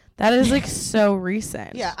 That is like so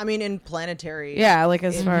recent. Yeah. I mean, in planetary. Yeah, like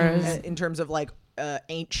as in, far as in terms of like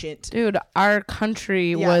ancient. dude, our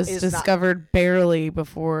country Yeah, was it's not- discovered barely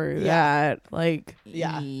before Yeah. that. Like,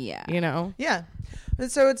 Yeah. Yeah. you know. Yeah.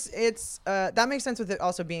 And so it's that makes sense with it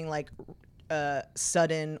also being like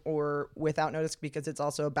sudden or without notice, because it's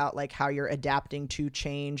also about like how you're adapting to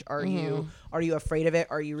change. Are you afraid of it?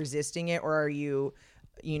 Are you resisting it? Or are you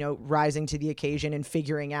rising to the occasion and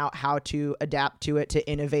figuring out how to adapt to it, to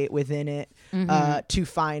innovate within it, to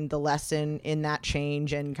find the lesson in that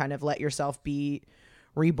change and kind of let yourself be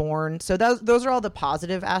reborn. So those are all the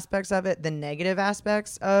positive aspects of it. The negative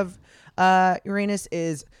aspects of Uranus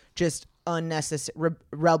is just unnecessary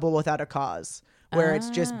rebel without a cause, where it's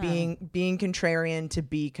just being contrarian to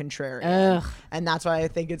be contrarian. And that's why I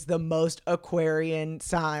think it's the most Aquarian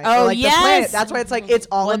sign. Oh, like yes. the planet. That's why it's like it's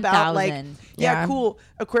all about like 1000. yeah, Yeah. cool.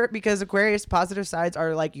 Because Aquarius positive sides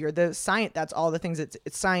are like you're the science. That's all the things. It's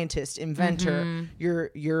scientist, inventor.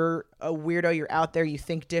 You're a weirdo. You're out there. You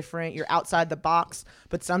think different. You're outside the box.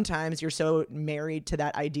 But sometimes you're so married to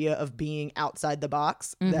that idea of being outside the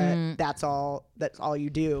box that that's all you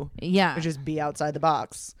do. Yeah. Is just be outside the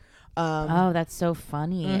box. Oh, that's so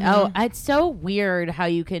funny. Oh, it's so weird how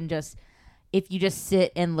you can just, if you just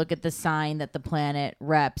sit and look at the sign that the planet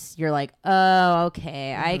reps, you're like, oh,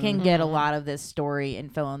 okay, I can get a lot of this story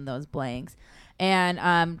and fill in those blanks.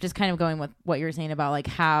 And just kind of going with what you were saying about like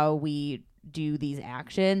how we do these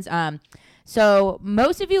actions. So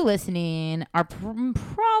most of you listening are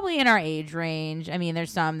probably in our age range. I mean,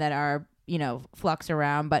 there's some that are, flux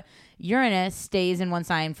around, but Uranus stays in one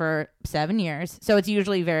sign for 7 years. So it's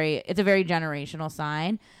usually it's a very generational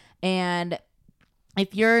sign. And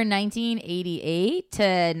if you're 1988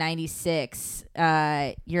 to 96,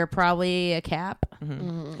 you're probably a Cap,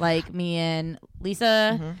 like me and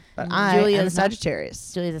Lisa. But I am a Julia's not-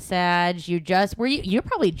 Sagittarius. Julia's a Sag. You're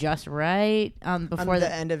probably just right before I'm the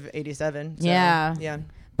the end of 87. So, Yeah. Yeah.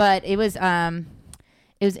 But it was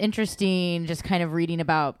interesting just kind of reading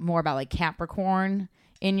more about like Capricorn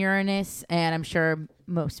in Uranus, and I'm sure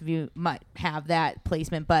most of you might have that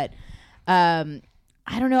placement, but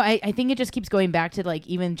I don't know. I think it just keeps going back to like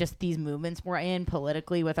even just these movements we're in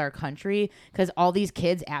politically with our country, because all these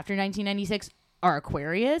kids after 1996 are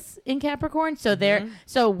Aquarius in Capricorn, so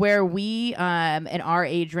so where we and our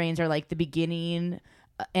age range are like the beginning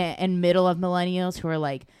and middle of millennials who are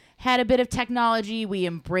like had a bit of technology, we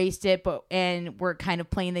embraced it, and we're kind of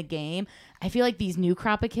playing the game. I feel like these new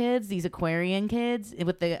crop of kids, these Aquarian kids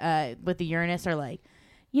with the Uranus, are like,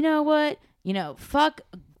 you know what, fuck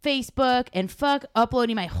Facebook and fuck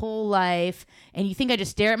uploading my whole life. And you think I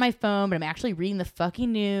just stare at my phone, but I'm actually reading the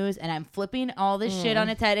fucking news and I'm flipping all this shit on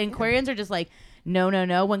its head. And Aquarians are just like, no.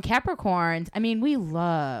 When Capricorns, I mean, we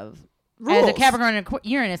love as a Rules. Capricorn and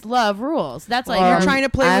Uranus love rules. That's like You're trying to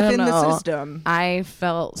play I don't within the know. system. I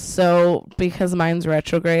felt so, because mine's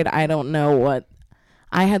retrograde, I don't know what,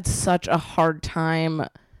 I had such a hard time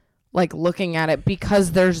like looking at it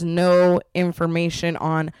because there's no information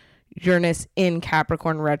on Uranus in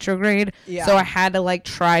Capricorn retrograde. Yeah. So I had to like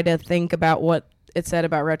try to think about what it said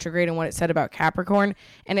about retrograde and what it said about Capricorn,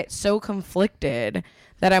 and it's so conflicted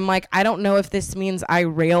that I'm like, I don't know if this means I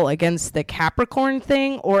rail against the Capricorn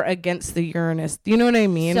thing or against the Uranus. Do you know what I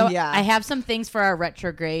mean? So Yeah. I have some things for our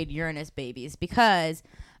retrograde Uranus babies because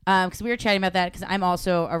we were chatting about that because I'm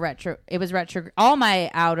also a retro. It was retro. All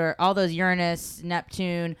those Uranus,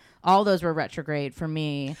 Neptune, all those were retrograde for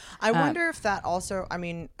me. I wonder if that also, I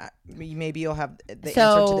mean, maybe you'll have the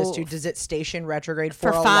So- answer to this too. Does it station retrograde for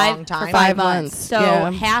a five long time? For 5 5 months. months, So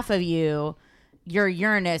yeah. half of you, your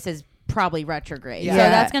Uranus is probably retrograde. Yeah. So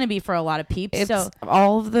that's going to be for a lot of peeps. It's So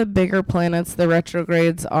all of the bigger planets, the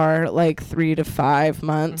retrogrades are like 3 to 5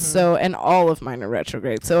 months. So, and all of mine are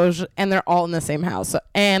retrograde. So, and they're all in the same house.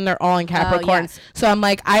 And they're all in Capricorn. yes. So I'm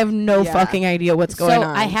like, I have no Yeah. fucking idea what's going so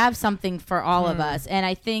on. I have something for all of us, and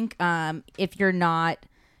I think if you're not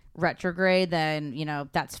retrograde, then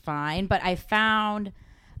that's fine. But I found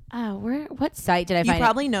what site did I You find?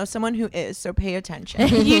 probably know someone who is, so pay attention.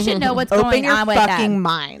 You should know what's Open going your on with fucking them.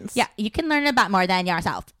 minds. Yeah, you can learn about more than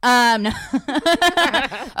yourself. No.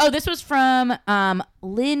 Oh, this was from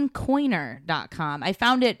lincoiner.com. I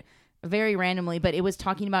found it very randomly, but it was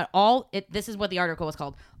talking about this is what the article was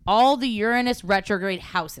called. All the Uranus retrograde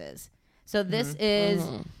houses. So this is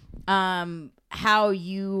how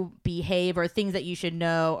you behave or things that you should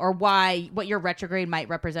know or what your retrograde might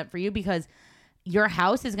represent for you, because your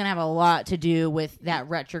house is going to have a lot to do with that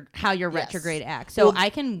how your retrograde acts. So Well, I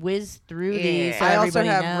can whiz through these. So I also everybody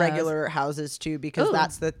have knows. regular houses too, because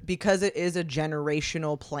Ooh. because it is a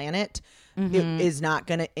generational planet. Mm-hmm. It is not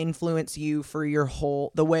going to influence you for your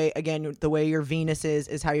the way your Venus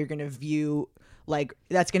is how you're going to view, like,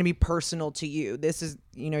 that's going to be personal to you. This is,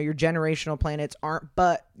 your generational planets aren't,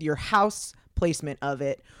 but your house placement of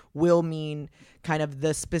it will mean kind of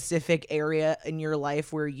the specific area in your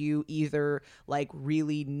life where you either like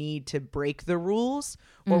really need to break the rules,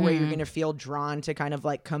 or where you're going to feel drawn to kind of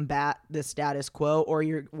like combat the status quo, or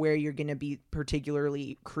where you're going to be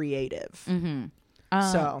particularly creative.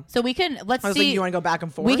 So we can let's I was see. thinking, you want to go back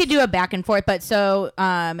and forth? We could do a back and forth, but so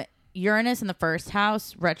Uranus in the first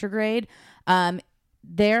house retrograde.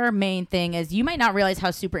 Their main thing is you might not realize how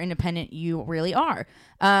super independent you really are.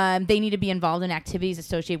 They need to be involved in activities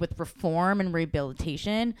associated with reform and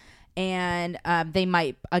rehabilitation. And they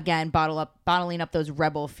might, again, bottling up those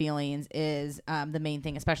rebel feelings is the main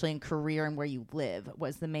thing, especially in career and where you live,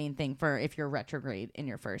 was the main thing for if you're retrograde in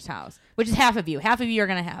your first house, which is half of you. Half of you are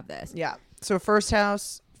going to have this. Yeah. So first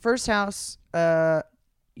house,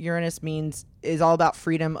 Uranus is all about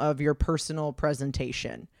freedom of your personal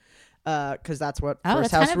presentation. Because that's what first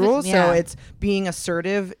that's house kind of rules. yeah. So it's being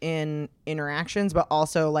assertive in interactions, but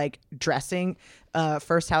also like dressing.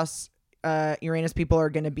 First house Uranus people are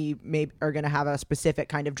going to have a specific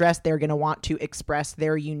kind of dress. They're going to want to express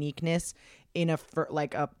their uniqueness in a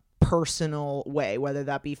personal way, whether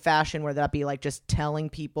that be fashion, whether that be like just telling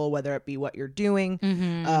people, whether it be what you're doing.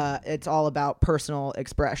 It's all about personal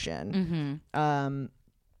expression.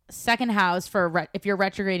 Second house if you're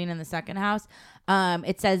retrograding in the second house,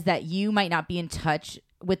 it says that you might not be in touch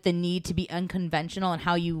with the need to be unconventional in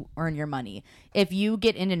how you earn your money. If you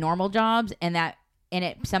get into normal jobs and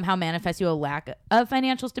it somehow manifests you a lack of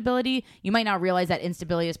financial stability, you might not realize that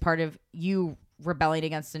instability is part of you rebelling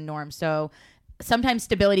against the norm. So sometimes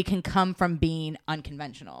stability can come from being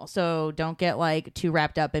unconventional. So don't get like too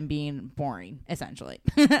wrapped up in being boring, essentially.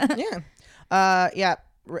 Yeah.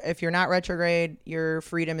 If you're not retrograde, your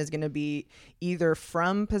freedom is going to be either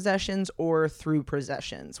from possessions or through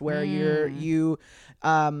possessions, where you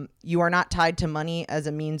are not tied to money as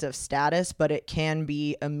a means of status, but it can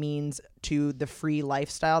be a means to the free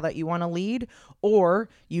lifestyle that you want to lead, or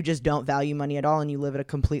you just don't value money at all and you live at a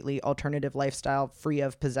completely alternative lifestyle free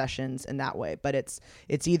of possessions in that way. But it's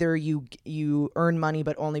either you earn money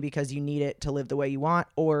but only because you need it to live the way you want,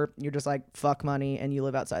 or you're just like fuck money and you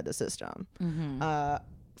live outside the system.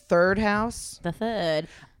 Third house, The third.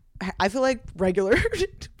 I feel like regular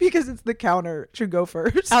because it's the counter should go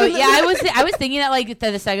first. Oh yeah, I was thinking that like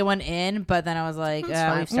the second one in, but then I was like,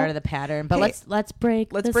 fine. we've started the pattern. But Hey, let's break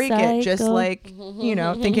it, just like,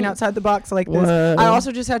 thinking outside the box like this. Whoa. I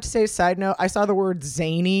also just have to say, side note, I saw the word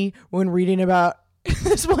zany when reading about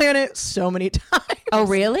this planet so many times. Oh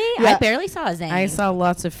really? Yeah. I barely saw a Zane. I saw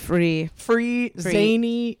lots of free.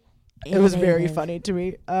 Zany. It was very Innovative. funny to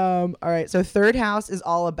me. All right, so third house is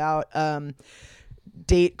all about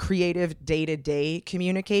creative day-to-day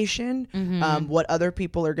communication. What other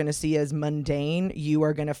people are going to see as mundane, you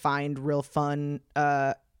are going to find real fun.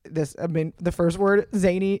 The first word,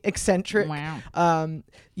 zany, eccentric. Wow.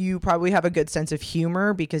 You probably have a good sense of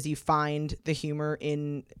humor because you find the humor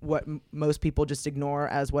in what most people just ignore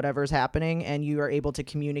as whatever's happening, and you are able to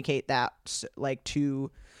communicate that like to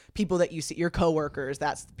people that you see, your coworkers.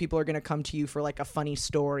 That's people are going to come to you for like a funny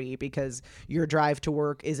story because your drive to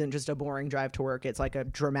work isn't just a boring drive to work. It's like a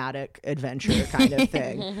dramatic adventure kind of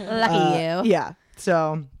thing. Lucky you. Yeah.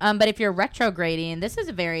 So, but if you're retrograding, this is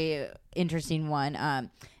a very interesting one.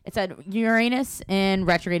 It said Uranus in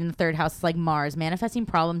retrograde in the third house is like Mars, manifesting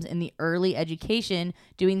problems in the early education,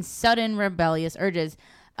 doing sudden rebellious urges.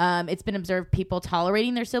 It's been observed people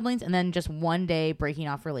tolerating their siblings and then just one day breaking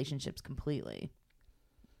off relationships completely.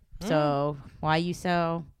 So why you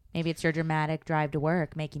so? Maybe it's your dramatic drive to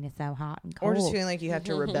work making it so hot and cold. or just feeling like you have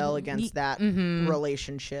to rebel against that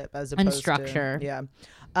relationship as opposed structure. to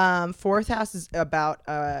yeah. Fourth house is about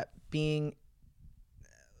being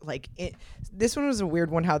like this one was a weird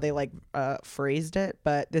one how they like phrased it,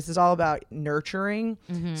 but this is all about nurturing.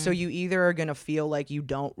 So you either are gonna feel like you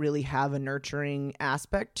don't really have a nurturing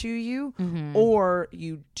aspect to you, or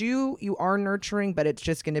you are nurturing, but it's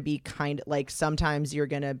just gonna be kind of like sometimes you're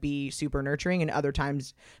gonna be super nurturing, and other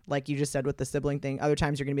times, like you just said with the sibling thing, other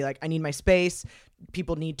times you're gonna be like, I need my space,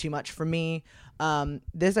 people need too much from me.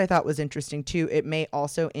 This I thought was interesting too. It may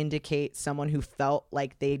also indicate someone who felt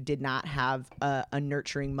like they did not have a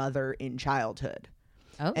nurturing mother in childhood.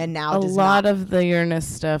 Oh. And now A lot of the Uranus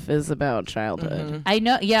stuff is about childhood. I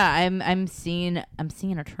know. Yeah, I'm seeing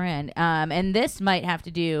a trend. And this might have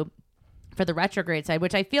to do for the retrograde side,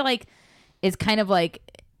 which I feel like is kind of like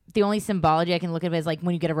the only symbology I can look at it is like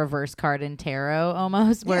when you get a reverse card in tarot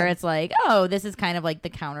almost, where it's like, oh, this is kind of like the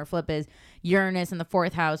counter flip is Uranus in the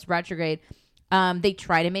fourth house retrograde. They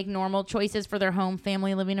try to make normal choices for their home,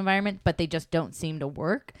 family, living environment, but they just don't seem to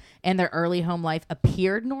work. And their early home life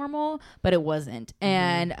appeared normal, but it wasn't.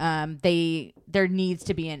 And there needs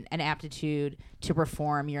to be an aptitude to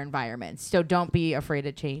reform your environment. So don't be afraid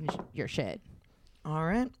to change your shit. All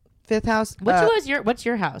right. Fifth house. What's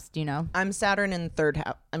your house? Do you know? I'm Saturn in the third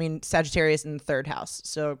house. I mean, Sagittarius in the third house.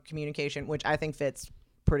 So communication, which I think fits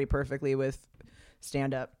pretty perfectly with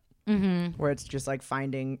stand up. Where it's just like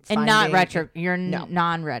finding and not retro. You're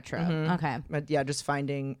non-retro. Okay, but yeah, just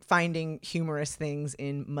finding humorous things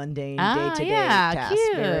in mundane day-to-day yeah, tasks.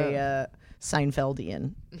 cute. Very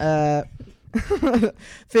Seinfeldian.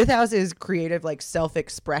 Fifth house is creative, like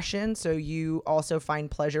self-expression. So you also find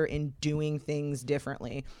pleasure in doing things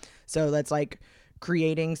differently. So that's like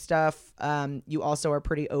creating stuff. You also are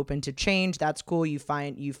pretty open to change. That's cool. You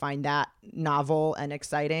find that novel and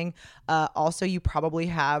exciting. Also, you probably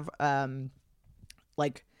have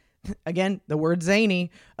like again the word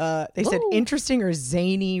zany. They said interesting or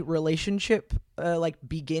zany relationship like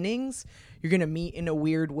beginnings. You're gonna meet in a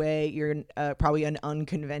weird way. You're probably an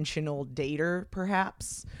unconventional dater,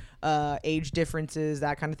 perhaps. Age differences,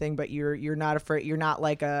 that kind of thing, but you're not afraid. You're not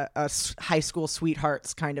like a high school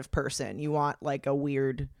sweethearts kind of person. You want like a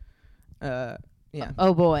weird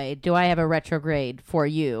Oh boy, do I have a retrograde for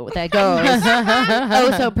you that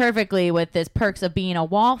goes so perfectly with this perks of being a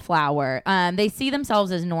wallflower. They see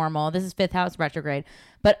themselves as normal. This is fifth house retrograde,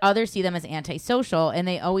 but others see them as antisocial, and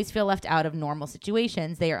they always feel left out of normal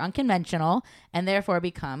situations. They are unconventional and therefore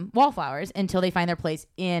become wallflowers until they find their place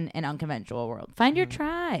in an unconventional world. Find your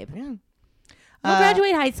tribe. Yeah. We'll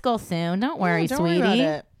graduate high school soon. Don't worry, don't sweetie. worry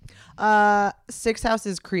about it. Sixth house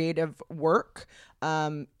is creative work.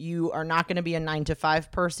 You are not going to be a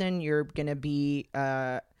 9-to-5 person. You're going to be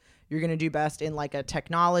you're going to do best in like a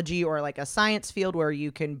technology or like a science field where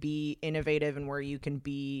you can be innovative and where you can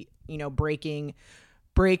be,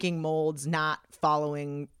 breaking molds, not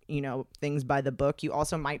following, things by the book. You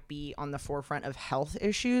also might be on the forefront of health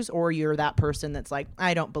issues, or you're that person that's like,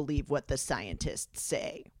 I don't believe what the scientists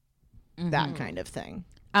say. That kind of thing.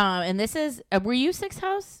 And this is, were you sixth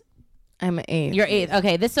house? I'm 8th. You're 8th.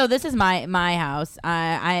 Okay. This is my house.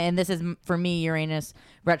 And this is for me, Uranus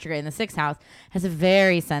retrograde in the 6th house has a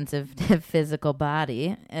very sensitive physical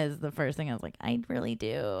body is the first thing I was like, I really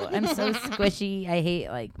do. I'm so squishy. I hate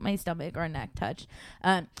like my stomach or neck touch.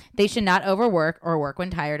 They should not overwork or work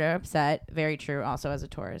when tired or upset. Very true. Also as a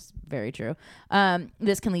Taurus. Very true.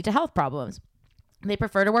 This can lead to health problems. They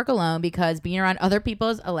prefer to work alone because being around other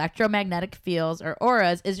people's electromagnetic fields or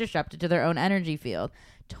auras is disrupted to their own energy field.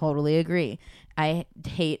 Totally agree. I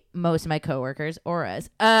hate most of my coworkers' auras.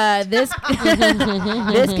 This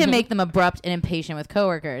can make them abrupt and impatient with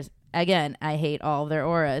coworkers. Again, I hate all of their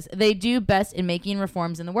auras. They do best in making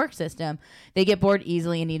reforms in the work system. They get bored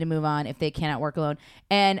easily and need to move on if they cannot work alone.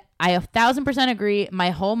 And I 1,000% agree.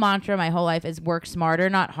 My whole mantra, my whole life is work smarter,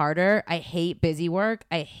 not harder. I hate busy work.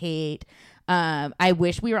 I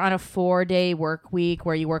wish we were on a 4-day work week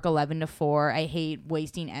where you work 11 to 4. I hate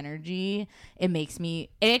wasting energy. It makes me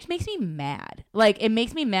mad. Like, it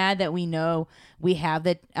makes me mad that we know we have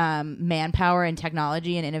the manpower and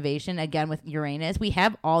technology and innovation. Again, with Uranus, we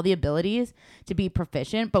have all the abilities to be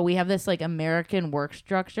proficient, but we have this like American work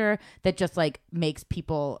structure that just like makes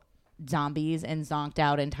people zombies and zonked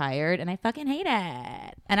out and tired, and I fucking hate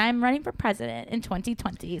it. And I'm running for president in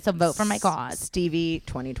 2020, so vote for my cause. Stevie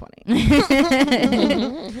 2020.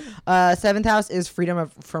 Seventh house is freedom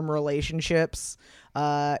from relationships.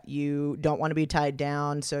 You don't want to be tied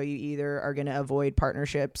down, so you either are going to avoid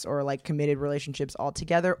partnerships or like committed relationships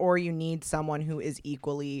altogether, or you need someone who is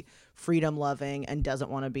equally freedom loving and doesn't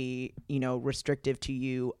want to be, restrictive to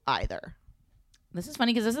you either. This is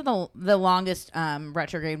funny because this is the longest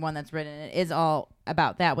retrograde one that's written. It is all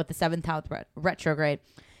about that with the 7th house retrograde.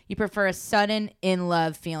 You prefer a sudden in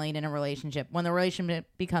love feeling in a relationship. When the relationship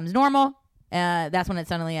becomes normal, that's when it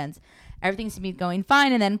suddenly ends. Everything seems to be going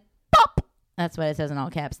fine, and then pop. That's what it says in all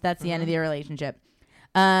caps. That's the end of the relationship.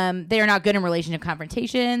 They are not good in relationship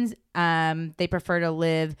confrontations. They prefer to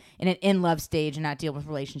live in an in-love stage and not deal with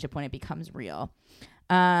relationship when it becomes real.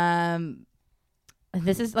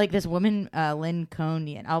 This is like this woman, Lynn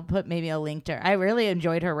Conian. I'll put maybe a link to her. I really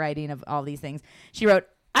enjoyed her writing of all these things. She wrote,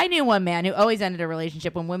 I knew one man who always ended a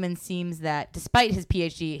relationship when women seems that despite his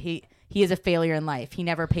PhD, he is a failure in life. He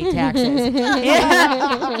never paid taxes.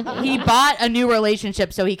 He bought a new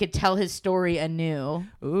relationship so he could tell his story anew.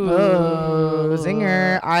 Ooh,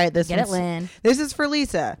 zinger. All right, Get it, Lynn. This is for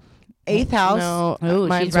Lisa. 8th house. No,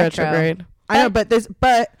 mine's she's retro. retrograde. I know, but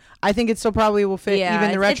I think it still probably will fit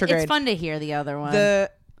even the retrograde. It's fun to hear the other one.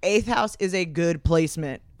 The 8th house is a good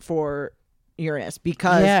placement for Uranus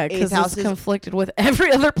because 8th house is conflicted with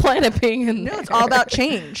every other planet being in there. No, it's all about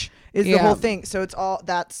change is the whole thing. So it's all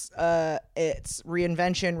it's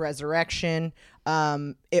reinvention, resurrection.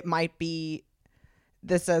 It might be,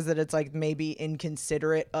 this says that it's like maybe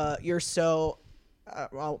inconsiderate. You're so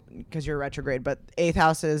because you're retrograde, but 8th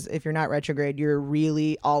house is, if you're not retrograde, you're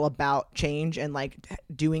really all about change and like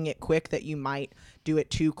doing it quick, that you might do it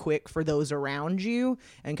too quick for those around you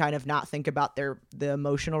and kind of not think about the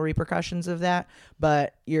emotional repercussions of that.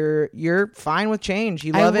 But you're fine with change.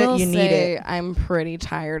 You love it. You need it. I'm pretty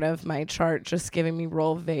tired of my chart just giving me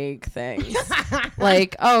real vague things.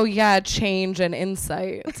 Like, oh yeah, change and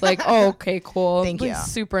insight. It's like, oh, okay, cool. Thank you.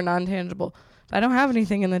 Super non-tangible. But I don't have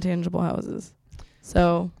anything in the tangible houses.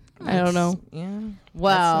 So I don't know. Yeah.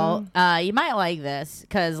 Well, you might like this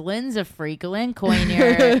because Lynn's a freak. Lynn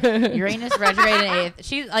Coinier, Uranus retrograde in 8th.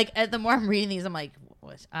 She's like, the more I'm reading these, I'm like,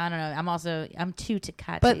 I don't know. I'm too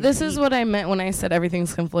Tecate. But this is what I meant when I said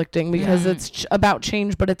everything's conflicting, because it's about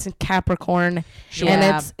change, but it's in Capricorn,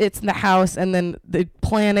 and it's the house, and then the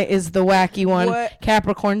planet is the wacky one.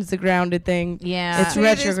 Capricorn's the grounded thing. Yeah, it's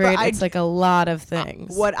retrograde. It's like a lot of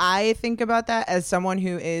things. What I think about that as someone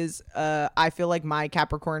who is, I feel like my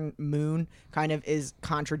Capricorn moon kind of is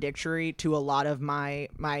contradictory to a lot of my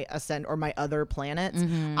ascend or my other planets.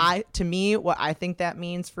 To me, what I think that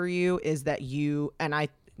means for you is that you, and I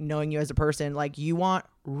knowing you as a person, like, you want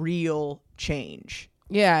real change.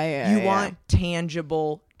 You want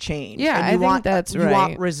tangible change. Yeah, I think that's right. You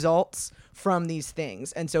want results from these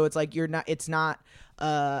things. And so it's like it's not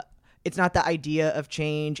the idea of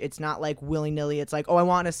change. It's not like willy-nilly. It's like, oh, I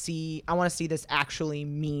want to see this actually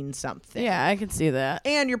mean something. Yeah, I can see that.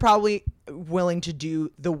 And you're probably willing to do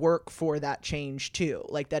the work for that change too.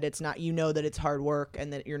 Like, that it's not, that it's hard work,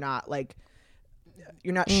 and that you're not like,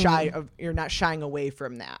 you're not shying away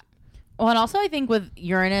from that. Well, and also I think with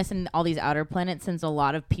Uranus and all these outer planets, since a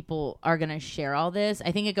lot of people are going to share all this,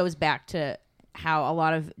 I think it goes back to how a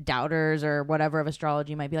lot of doubters or whatever of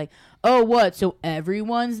astrology might be like, oh, what? So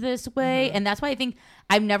everyone's this way? And that's why I think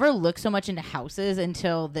I've never looked so much into houses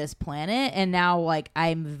until this planet. And now, like,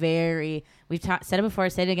 we've said it before, I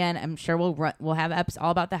say it again. I'm sure we'll have eps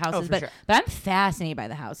all about the houses, but I'm fascinated by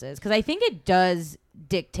the houses because I think it does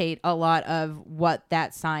dictate a lot of what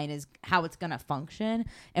that sign is, how it's going to function,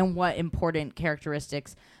 and what important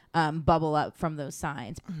characteristics bubble up from those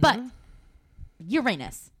signs. But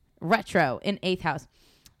Uranus retro in 8th house.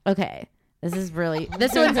 Okay, this one's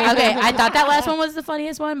okay. I thought that last one was the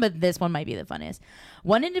funniest one, but this one might be the funniest.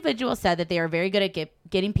 One individual said that they are very good at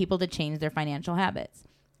getting people to change their financial habits.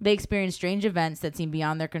 They experience strange events that seem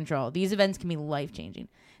beyond their control. These events can be life-changing.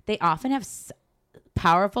 They often have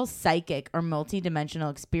powerful psychic or multi-dimensional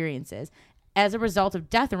experiences. As a result of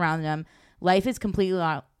death around them, life is completely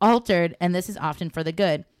altered, and this is often for the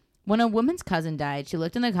good. When a woman's cousin died, she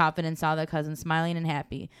looked in the coffin and saw the cousin smiling and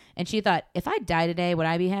happy. And she thought, if I die today, would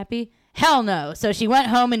I be happy? Hell no. So she went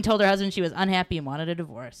home and told her husband she was unhappy and wanted a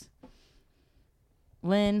divorce.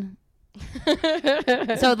 Lynn.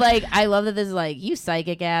 So, like, I love that this is like, you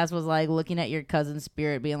psychic ass was like looking at your cousin's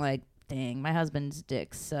spirit being like, dang, my husband's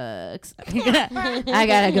dick sucks. I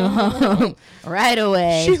gotta go home right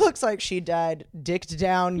away. She looks like she died dicked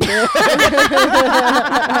down.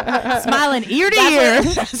 Smiling ear to ear.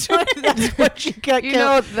 That's what she got You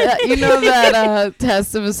know that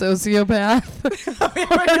test of a sociopath?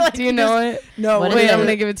 Do you know it? No. What Wait, is I'm it?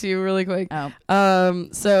 gonna give it to you really quick. Oh.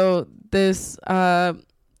 So this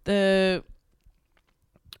the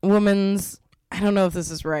woman's, I don't know if this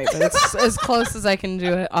is right, but it's as close as I can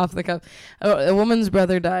do it off the cuff. A woman's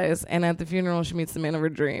brother dies, and at the funeral, she meets the man of her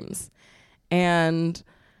dreams. And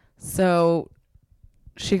so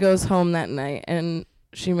she goes home that night, and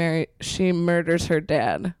she murders her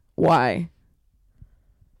dad. Why?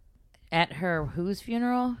 At her whose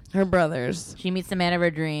funeral? Her brother's. She meets the man of her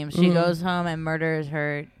dreams. She goes home and murders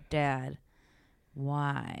her dad.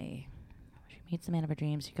 Why? She meets the man of her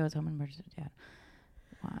dreams. She goes home and murders her dad.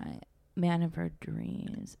 Why? Man of her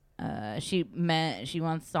dreams. She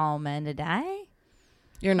wants all men to die?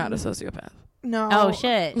 You're not a sociopath. No. Oh,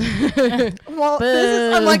 shit. Well,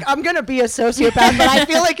 I'm gonna be a sociopath, but I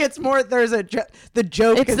feel like it's more. There's the joke.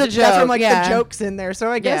 It's the That's where I'm joke, like yeah. the jokes in there.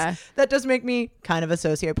 So I guess Yeah. that does make me kind of a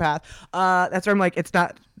sociopath. That's where I'm like, it's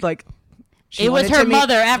not like. she It was wanted her to meet-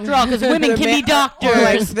 mother, after all, because women the can be ma- or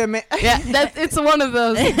like doctors. the Yeah, it's one of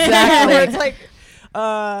those. Where Exactly. it's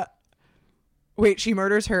like, wait, she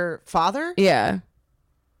murders her father? Yeah.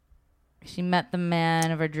 She met the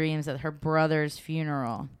man of her dreams at her brother's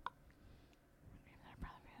funeral.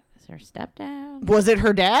 Is her stepdad? Was it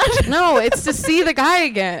her dad? No, it's to see the guy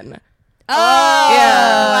again. Oh,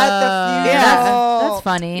 Yeah. at the funeral. That's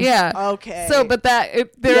funny. Yeah. Okay. So, but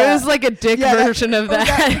there is Yeah. like a dick Yeah, version of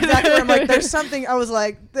that. Exactly. I'm like, there's something. I was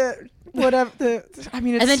like, whatever. I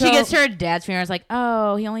mean, it's And then so, she gets to her dad's funeral. It's like,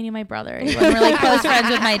 oh, he only knew my brother. He wasn't really close friends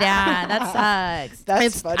with my dad. That sucks.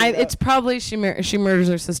 That's funny. It's probably she murders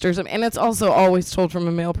her sisters, and it's also always told from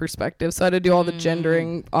a male perspective. So I had to do all the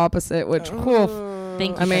gendering opposite, which cool.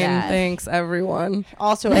 Thank you I mean, for that. thanks everyone.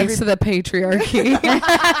 Also, Thanks to the patriarchy.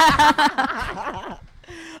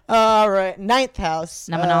 all right. Ninth house.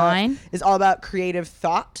 Number 9. is all about creative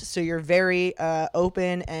thought. So you're very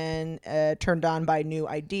open and turned on by new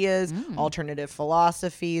ideas, alternative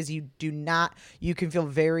philosophies. You can feel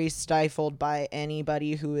very stifled by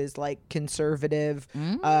anybody who is like conservative,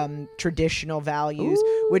 traditional values,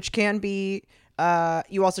 which can be.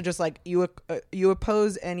 You also just like you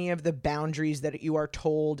oppose any of the boundaries that you are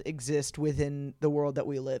told exist within the world that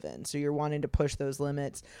we live in. So you're wanting to push those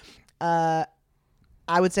limits.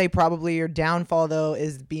 I would say probably your downfall though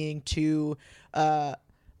is being too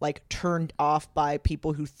like turned off by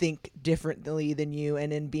people who think differently than you,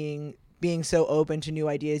 and in being so open to new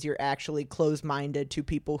ideas, you're actually closed-minded to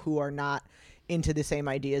people who are not into the same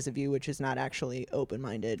ideas of you, which is not actually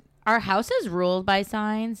open-minded. Are houses ruled by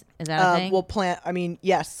signs? Is that a thing? Well,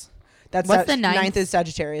 yes. That's What's the ninth? Ninth is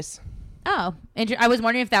Sagittarius. Oh, I was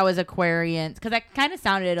wondering if that was Aquarian, because that kind of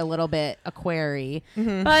sounded a little bit Aquary,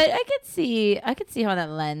 but I could see how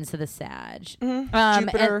that lends to the Sag.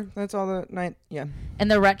 Jupiter, that's all the ninth. Yeah. And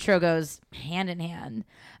the retro goes hand in hand.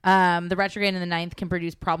 The retrograde in the 9th can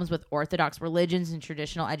produce problems with orthodox religions and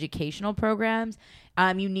traditional educational programs.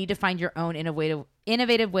 You need to find your own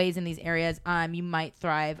innovative ways in these areas. You might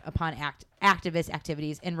thrive upon activist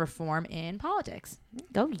activities and reform in politics.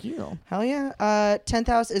 Go you. Hell yeah. 10th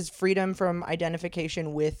house is freedom from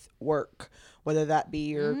identification with work, whether that be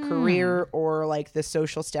your career or like the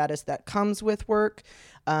social status that comes with work.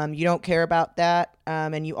 You don't care about that.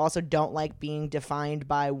 And you also don't like being defined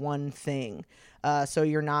by one thing. So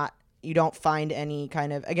you don't find any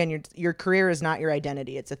kind of, again, your career is not your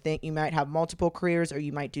identity. It's a thing. You might have multiple careers, or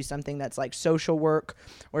you might do something that's like social work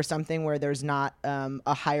or something where there's not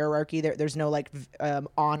a hierarchy. There's no like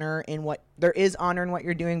honor in what, there is honor in what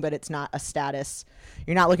you're doing, but it's not a status.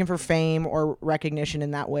 You're not looking for fame or recognition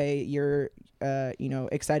in that way. You're,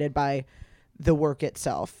 excited by the work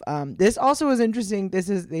itself. This also is interesting.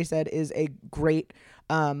 They said is a great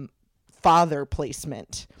father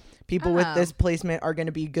placement. People with this placement are going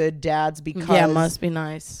to be good dads because Yeah, must be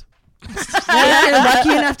nice. if you're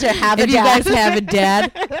lucky enough to have a If you dad. guys have a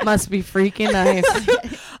dad, must be freaking nice.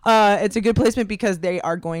 It's a good placement because they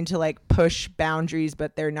are going to like push boundaries,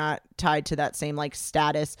 but they're not tied to that same like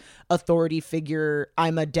status authority figure.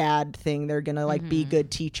 I'm a dad thing. They're going to like be good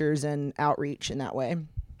teachers and outreach in that way.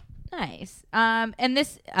 Nice. And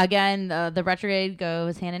this, again, the retrograde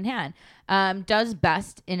goes hand in hand. Does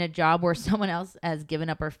best in a job where someone else has given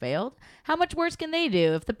up or failed. How much worse can they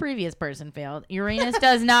do if the previous person failed? Uranus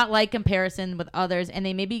does not like comparison with others, and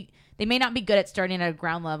they may not be good at starting at a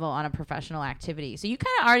ground level on a professional activity. So you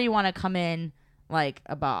kind of already want to come in like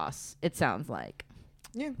a boss, it sounds like.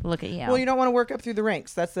 Yeah. Look at you. Well, you don't want to work up through the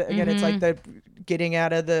ranks. That's the, again, it's like the getting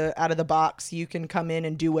out of the box. You can come in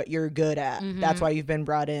and do what you're good at. That's why you've been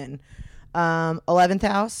brought in. 11th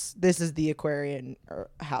house. This is the Aquarian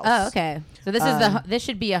house. Oh, okay. So this is this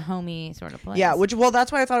should be a homey sort of place. Yeah,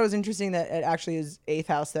 that's why I thought it was interesting that it actually is 8th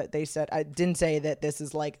house that they said. I didn't say that this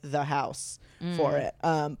is like the house for it.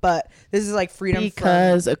 But this is like freedom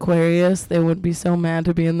because Aquarius, they would be so mad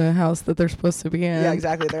to be in the house that they're supposed to be in. Yeah,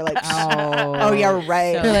 exactly. They're like, oh yeah,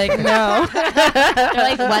 right. So They're like, no. they're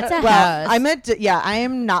like, what's a house? I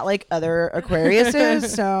am not like other Aquariuses,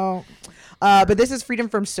 so. But this is freedom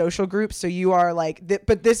from social groups. So you are like,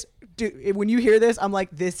 when you hear this, I'm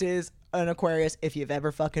like, this is an Aquarius if you've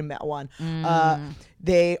ever fucking met one.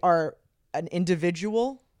 They are an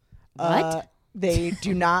individual. What? They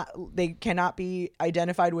cannot be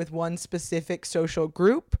identified with one specific social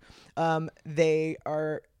group. They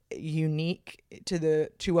are unique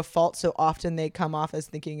to a fault, so often they come off as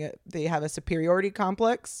thinking they have a superiority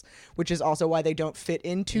complex, which is also why they don't fit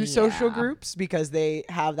into social groups, because they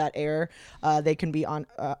have that air. They can be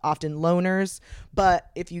often loners,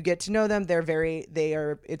 but if you get to know them,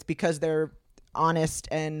 it's because they're honest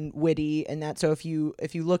and witty, and that. So if you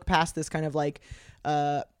look past this kind of like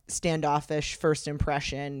standoffish first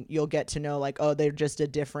impression, you'll get to know like, oh, they're just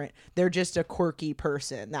a quirky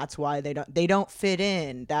person. That's why they don't fit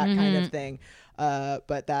in, that kind of thing.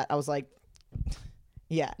 But that I was like,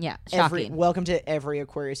 yeah, shocking. Welcome to every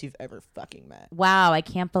Aquarius you've ever fucking met. Wow, I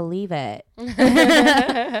can't believe it.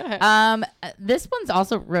 This one's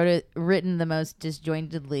also written the most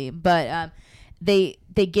disjointedly, but they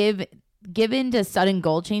give in to sudden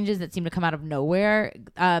goal changes that seem to come out of nowhere.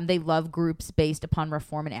 They love groups based upon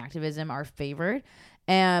reform and activism are favored.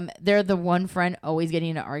 They're the one friend always getting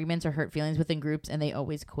into arguments or hurt feelings within groups, and they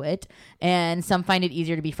always quit. And some find it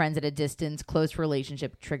easier to be friends at a distance. Close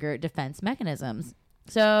relationship trigger defense mechanisms.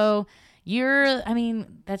 So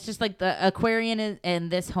that's just like the Aquarian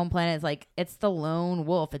and this home planet is like, it's the lone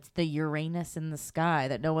wolf. It's the Uranus in the sky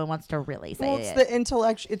that no one wants to really say. Well, it's the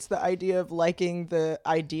intellect. It's the idea of liking the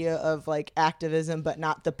idea of like activism, but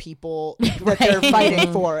not the people that they're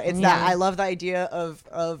fighting for. It's that I love the idea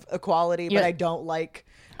of equality, but I don't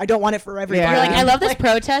want it for everybody. You're like, I love this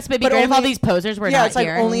protest, but great if all these posers were not here. It's like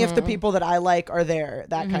only if the people that I like are there,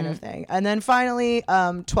 that kind of thing. And then finally,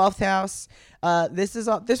 12th house.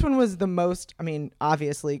 This one was the most,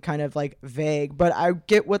 obviously kind of like vague, but I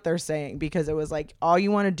get what they're saying, because it was like, all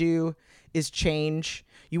you want to do is change.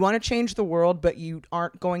 You want to change the world, but you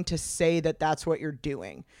aren't going to say that that's what you're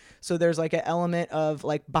doing. So there's like an element of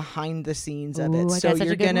like behind the scenes of it. So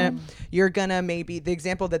you're gonna maybe, the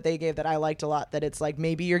example that they gave that I liked a lot, that it's like,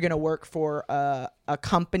 maybe you're gonna work for a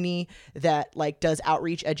company that like does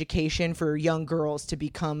outreach education for young girls to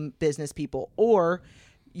become business people, or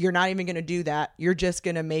you're not even gonna do that. You're just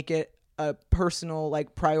gonna make it a personal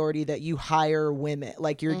like priority that you hire women.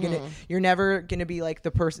 Like you're never gonna be like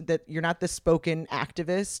the person that, you're not the spoken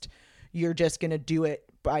activist. You're just gonna do it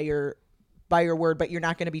by your word, but you're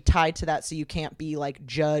not going to be tied to that, so you can't be like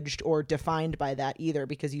judged or defined by that either,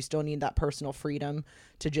 because you still need that personal freedom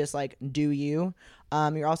to just like do you.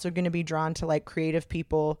 You're also going to be drawn to like creative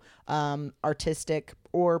people, artistic,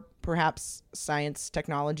 or perhaps science,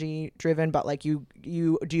 technology driven, but like you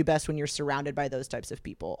do best when you're surrounded by those types of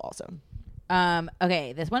people also.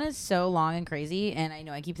 Okay, this one is so long and crazy, and I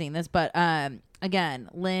know I keep saying this, but again,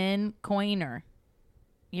 Lynn Coiner.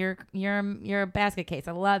 You're a basket case.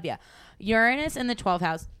 I love you. Uranus in the 12th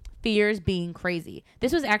house fears being crazy.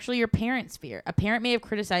 This was actually your parents' fear. A parent may have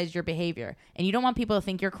criticized your behavior, and you don't want people to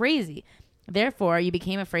think you're crazy. Therefore, you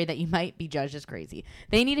became afraid that you might be judged as crazy.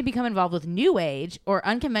 They need to become involved with new age or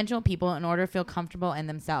unconventional people in order to feel comfortable in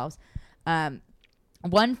themselves.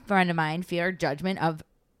 One friend of mine feared judgment of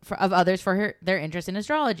others for their interest in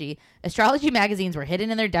astrology. Astrology magazines were hidden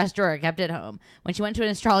in their desk drawer, kept at home. When she went to an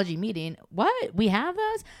astrology meeting, what? We have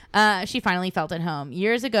those? She finally felt at home.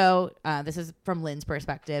 Years ago, this is from Lynn's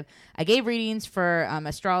perspective, I gave readings for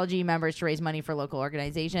astrology members to raise money for local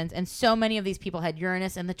organizations, and so many of these people had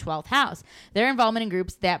Uranus in the 12th house. Their involvement in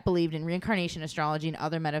groups that believed in reincarnation, astrology, and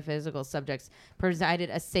other metaphysical subjects provided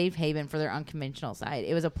a safe haven for their unconventional side.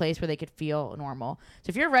 It was a place where they could feel normal. So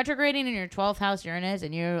if you're retrograding in your 12th house Uranus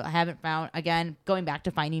and you haven't found, again, going back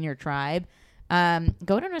to finding your tribe,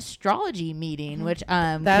 go to an astrology meeting, which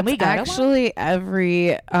can That's we go to one? actually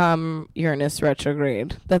every Uranus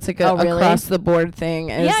retrograde. That's like a Oh, really? across the board thing.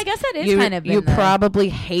 Yeah, I guess that is you, kind of you in the- probably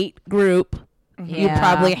hate group. You Yeah.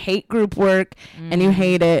 probably hate group work and you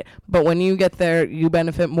hate it, but when you get there, you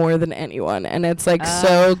benefit more than anyone, and it's like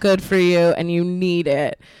so good for you, and you need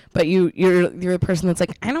it. But you're the person that's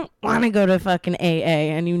like, I don't want to go to fucking AA,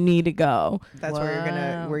 and you need to go. That's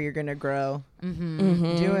where you're gonna grow.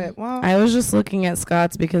 Mm-hmm. Do it. Well, I was just looking at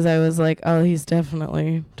Scott's because I was like, oh, he's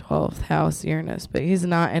definitely 12th house Uranus, but he's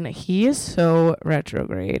not, and he is so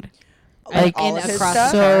retrograde. Like all of his across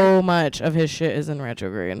stuff? so much of his shit is in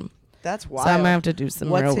retrograde. That's wild. So I'm gonna have to do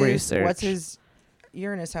some real research. What's his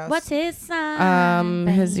Uranus house? What's his sign?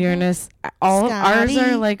 His Uranus. All of ours Scotty.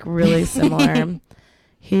 are like really similar.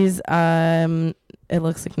 He's it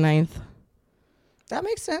looks like 9th. That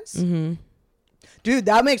makes sense. Mm-hmm. Dude,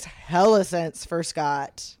 that makes hella sense for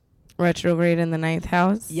Scott. Retrograde in the 9th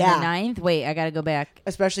house. Yeah. The 9th? Wait, I gotta go back.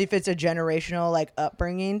 Especially if it's a generational like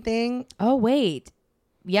upbringing thing. Oh wait,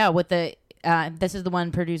 yeah. With the this is the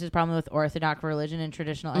one produces problem with Orthodox religion and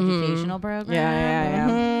traditional educational program.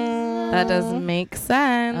 Yeah. That does make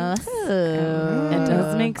sense. Oh. It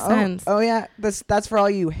does make sense. Oh yeah, that's for all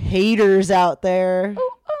you haters out there.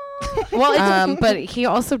 Well, it's But he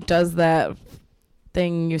also does that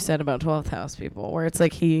thing you said about 12th house people, where it's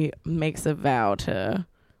like he makes a vow to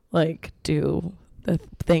like do the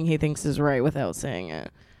thing he thinks is right without saying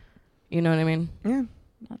it. You know what I mean? Yeah,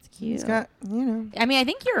 that's cute. he's got I mean, I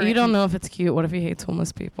think You don't know if it's cute. What if he hates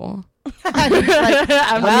homeless people?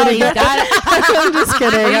 Well, he's got. I'm just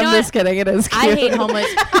kidding. You know I'm what? just kidding. It is cute. I hate homeless.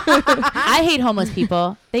 I hate homeless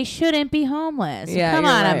people. They shouldn't be homeless. Yeah, Come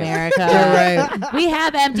you're on, right. America. You're right. We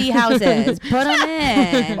have empty houses. Put them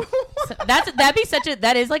in. So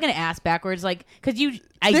that is like an ass backwards, like, because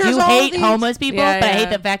I There's do all hate these- homeless people, Yeah, but I hate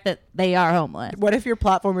yeah. the fact that they are homeless. What if your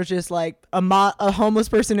platform is just like a homeless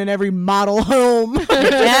person in every model home?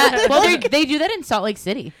 Yeah. Well, they do that in Salt Lake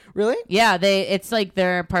City. Really? Yeah, it's like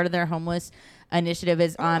they're part of their homeless initiative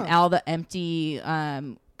is on all the empty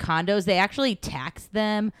condos. They actually tax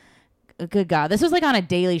them. Good God, this was like on a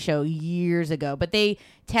Daily Show years ago, but they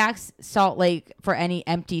tax Salt Lake for any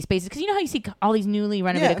empty spaces, because you know how you see all these newly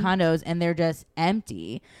renovated condos and they're just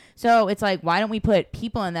empty. So it's like, why don't we put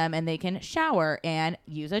people in them and they can shower and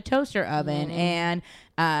use a toaster oven and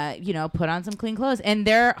put on some clean clothes, and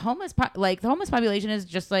their homeless the homeless population is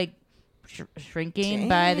just like shrinking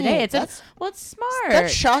by the day. It's smart.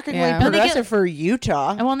 That's shockingly Yeah. progressive for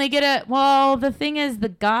Utah. And when they get the thing is, the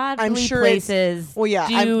godly I'm sure places. Well, yeah,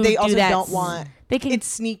 do they also that don't want. They can. It's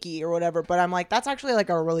sneaky or whatever, but I'm like, that's actually like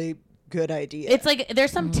a really good idea. It's like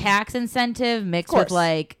there's some tax incentive mixed with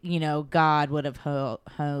God would have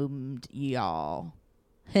homed y'all,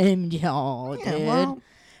 dude. well,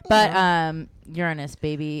 but Uranus,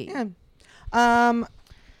 baby, yeah.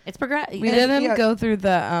 it's progressive. We didn't go through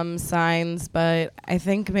the signs, but I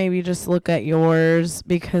think maybe just look at yours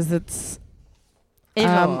because it's It's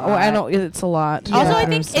a lot. to Also, go I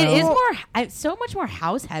through, think so. it is so much more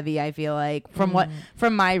house heavy. I feel like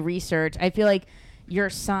from my research, I feel like your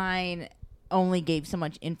sign only gave so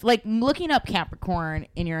much like looking up Capricorn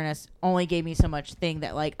in Uranus only gave me so much thing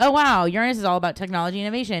that like, oh wow, Uranus is all about technology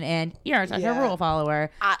innovation and you're such a rule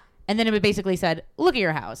follower. And then it basically said, look at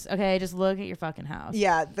your house. Okay, just look at your fucking house.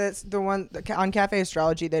 Yeah, that's the one on Cafe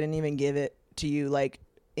Astrology. They didn't even give it to you like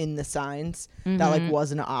in the signs. That like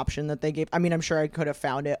wasn't an option that they gave. I mean, I'm sure I could have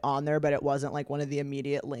found it on there, but it wasn't like one of the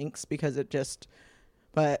immediate links because it just.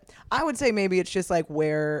 But I would say maybe it's just like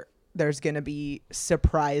where there's gonna be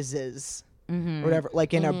surprises. Or whatever,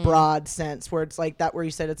 like in a broad sense, where it's like that, where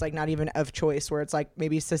you said it's like not even of choice, where it's like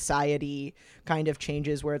maybe society kind of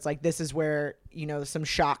changes, where it's like this is where some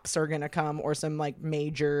shocks are gonna come, or some like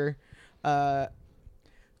major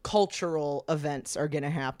cultural events are gonna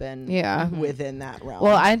happen within that realm.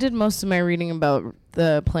 Well, I did most of my reading about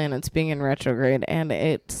the planets being in retrograde, and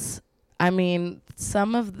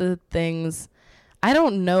some of the things I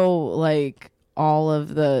don't know, like all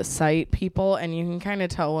of the site people, and you can kind of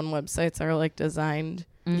tell when websites are like designed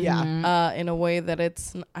in a way that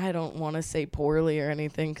I don't want to say poorly or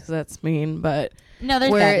anything because that's mean, but No, there's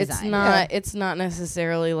where bad it's design. it's not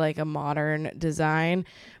necessarily like a modern design,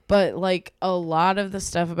 but like a lot of the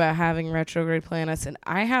stuff about having retrograde planets, and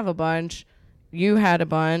I have a bunch, you had a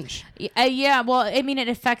bunch. Yeah, well, I mean, it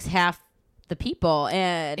affects half the people,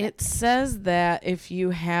 and It says that if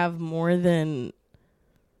you have more than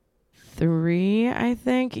 3, I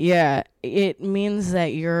think, it means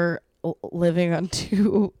that you're living on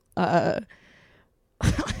two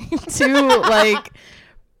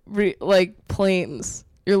like planes.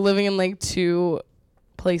 You're living in like two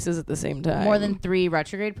places at the same time. More than 3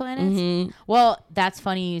 retrograde planets? Mhm. Well, that's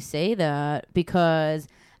funny you say that because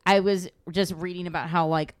I was just reading about how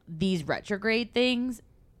like these retrograde things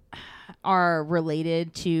are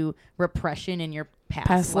related to repression in your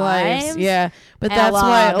past lives. Yeah, but And that's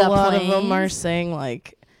why a the lot of them planes- are saying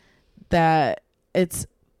like that.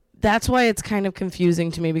 That's why it's kind of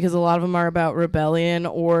confusing to me because a lot of them are about rebellion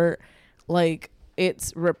or like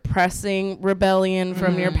it's repressing rebellion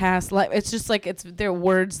from your past life. It's just like they're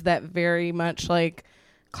words that very much like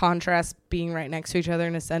contrast being right next to each other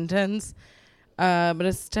in a sentence. But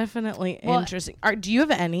it's definitely interesting. Do you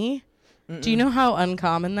have any? Do you know how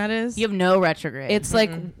uncommon that is? You have no retrograde. It's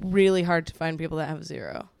like really hard to find people that have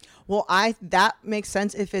 0. Well, that makes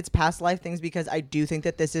sense if it's past life things because I do think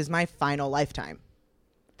that this is my final lifetime.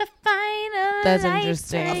 the final. That's lifetime.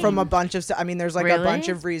 interesting. From a bunch of, I mean, there's like Really? a bunch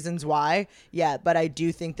of reasons why. Yeah, but I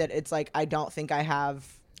do think that it's like I don't think I have.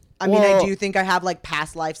 I mean, I do think I have like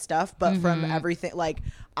past life stuff, but from everything, like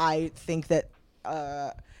I think that,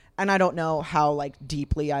 and I don't know how like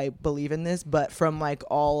deeply I believe in this, but from like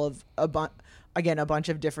all of a bunch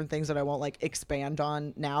of different things that I won't like expand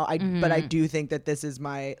on now. But I do think that this is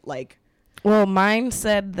my like. Well, mine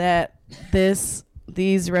said that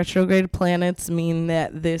these retrograde planets mean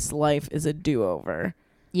that this life is a do-over.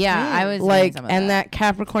 Yeah, I was Like, some of and that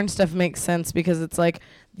Capricorn stuff makes sense because it's like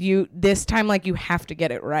this time, like you have to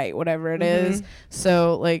get it right, whatever it is.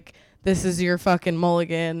 So like this is your fucking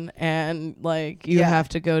mulligan and like you have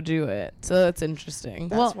to go do it. So that's interesting.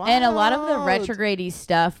 Well, and a lot of the wild. retrograde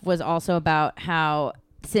stuff was also about how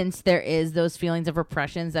since there is those feelings of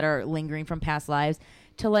repressions that are lingering from past lives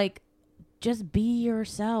to like just be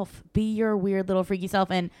yourself, be your weird little freaky self.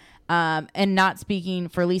 And not speaking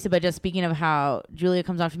for Lisa, but just speaking of how Julia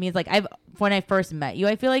comes off to me, it's like when I first met you,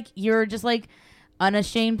 I feel like you're just like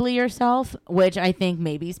unashamedly yourself, which I think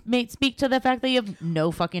maybe may speak to the fact that you have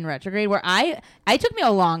no fucking retrograde. Where I took me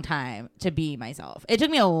a long time to be myself. It took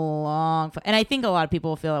me a long, and I think a lot of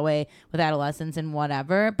people feel that way with adolescence and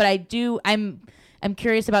whatever. But I'm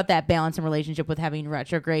curious about that balance and relationship with having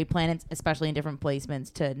retrograde planets, especially in different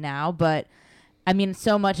placements to now. But I mean,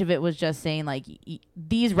 so much of it was just saying like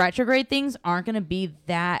these retrograde things aren't going to be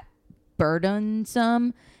that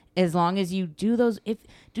burdensome as long as you do those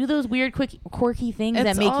weird, quirky things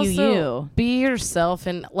that make you you. Be yourself,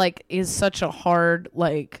 and like is such a hard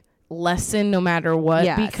like lesson no matter what.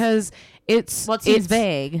 Yes. Because it seems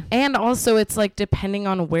vague. And also it's like depending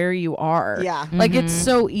on where you are. Yeah. Like it's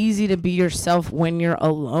so easy to be yourself when you're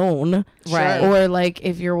alone. Right. Or like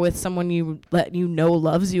if you're with someone you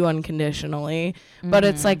loves you unconditionally. But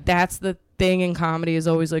it's like that's the thing in comedy is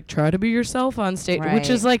always like try to be yourself on stage, which Right.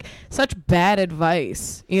 is like such bad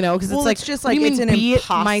advice, you know, because Well, it's like it's just what do like you it's mean an be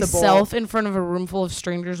impossible- myself in front of a room full of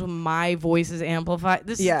strangers with my voice is amplified.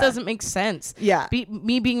 This doesn't make sense. Yeah.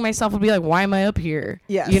 Me being myself would be like, why am I up here?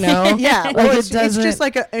 Yeah. You know? Yeah. Like, Well, it it's just doesn't-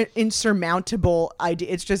 like an insurmountable idea.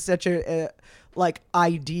 It's just such a like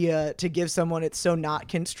idea to give someone. It's so not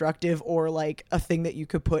constructive or like a thing that you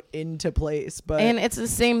could put into place. But And it's the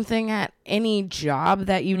same thing at any job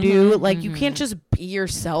that you do. Like you can't just be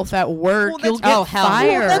yourself at work. Well, You'll that's- get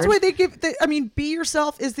fired. Well, that's why they give. I mean, be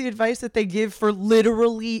yourself is the advice that they give for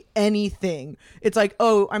literally anything. It's like,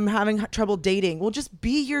 oh, I'm having trouble dating. Well, just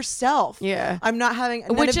be yourself. Yeah. I'm not having.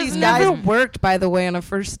 None Which of has these never guys. worked, by the way, on a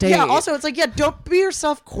first date. Yeah. Also, it's like, yeah, don't be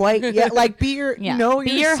yourself quite yet. Like, be your, Yeah. know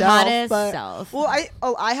Be your yourself. hottest but- self. Well,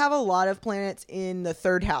 I have a lot of planets in the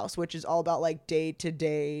third house, which is all about like day to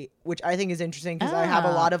day, which I think is interesting because I have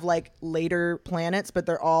a lot of like later planets, but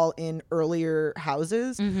they're all in earlier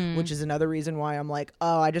houses, which is another reason why I'm like,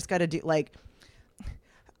 oh, I just got to do like.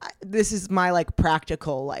 This is my like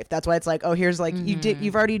practical life. That's why it's like, oh, here's like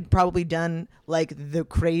you've already probably done like the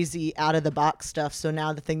crazy out of the box stuff. So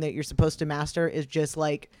now the thing that you're supposed to master is just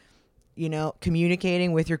like, you know,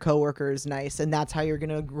 communicating with your coworkers nice, and that's how you're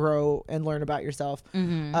gonna grow and learn about yourself.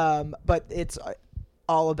 But it's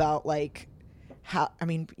all about like how, I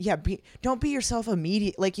mean, yeah, don't be yourself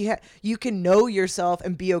immediate. Like you can know yourself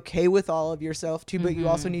and be okay with all of yourself too, but you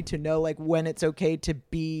also need to know like when it's okay to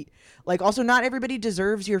be like, also not everybody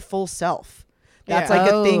deserves your full self. That's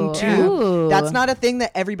like a thing too. Ooh. That's not a thing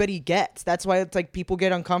that everybody gets. That's why it's like people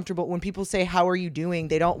get uncomfortable when people say, how are you doing?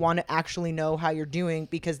 They don't want to actually know how you're doing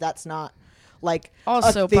because that's not like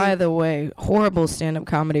Also, a thing. by the way, horrible stand-up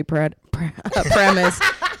comedy premise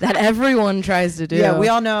that everyone tries to do. Yeah, we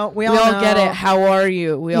all know. We all get know. it. How are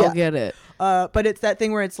you? We all Yeah. get it. But it's that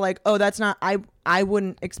thing where it's like, oh, that's not. I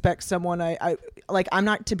wouldn't expect someone. I like. I'm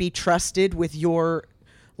not to be trusted with your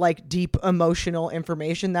like deep emotional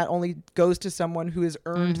information. That only goes to someone who has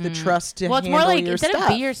earned the trust to Well, it's handle more like your instead stuff. of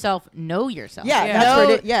be yourself, know yourself. Yeah, that's what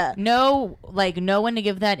it. Yeah, know when to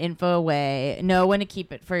give that info away. Know when to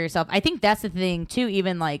keep it for yourself. I think that's the thing too.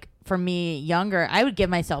 Even like for me, younger, I would give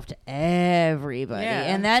myself to everybody,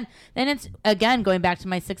 and then it's again going back to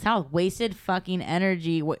my sixth house: wasted fucking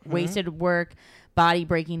energy, wasted work. Body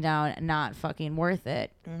breaking down, not fucking worth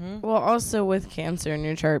it. Well, also with Cancer in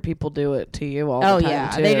your chart, people do it to you all the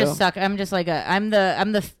time too. They just suck. I'm just like I'm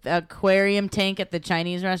the aquarium tank at the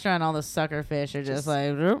Chinese restaurant. All the sucker fish are just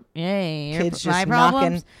like, yay, kids my just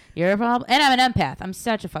problems, knocking. your problem. And I'm an empath. I'm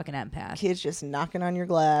such a fucking empath. Kids just knocking on your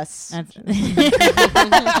glass. Why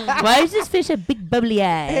is this fish have big bubbly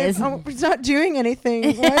eyes? It's not doing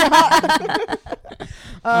anything. Why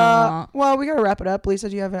not? Well, we gotta wrap it up. Lisa,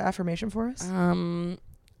 do you have an affirmation for us?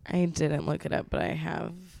 I didn't look it up, but I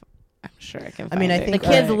have. I'm sure I can. I mean, find I it. think The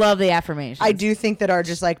kids love the affirmations. I do think that our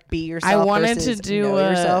just like be yourself. I wanted versus to do know a-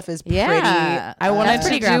 yourself is pretty. Yeah. I wanted That's to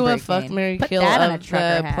pretty do a groundbreaking. fuck, marry, Put kill that on a of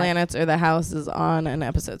trucker the hat. planets or the houses on an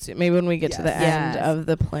episode soon. Maybe when we get to the Yes. end of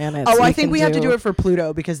the planets. Oh, I think we have to do it for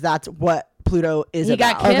Pluto because that's what Pluto is He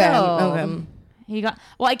about. got killed. Okay. He got.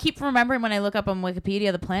 Well, I keep remembering when I look up on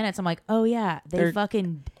Wikipedia the planets. I'm like, oh yeah, they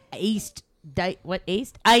fucking iced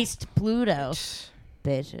Pluto,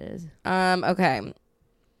 bitches. Okay.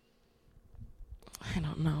 I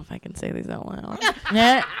don't know if I can say these out loud.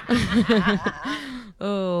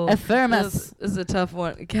 Oh, Affirm this us. is a tough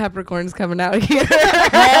one. Capricorn's coming out here. These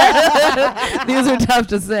are tough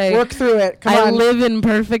to say. Work through it. Come I on. live in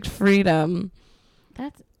perfect freedom.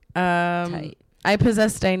 That's I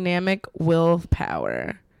possess dynamic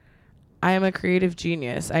willpower. I am a creative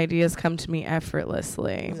genius. Ideas come to me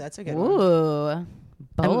effortlessly. Ooh, that's a good one. ooh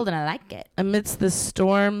bold, and I like it. Amidst the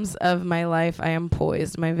storms of my life, I am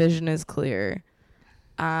poised. My vision is clear.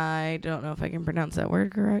 I don't know if I can pronounce that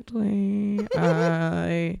word correctly.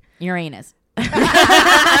 Uranus.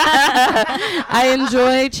 I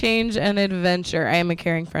enjoy change and adventure. I am a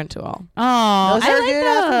caring friend to all. Oh, Those I are like good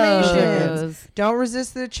affirmations. those. Don't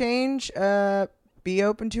resist the change. Be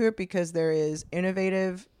open to it because there is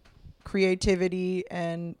innovative creativity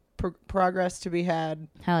and progress to be had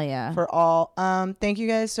Hell yeah. for all. Thank you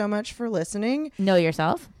guys so much for listening. Know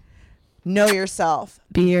yourself. Know yourself.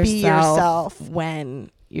 Be yourself, yourself.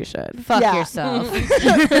 when you should. Fuck Yeah. yourself.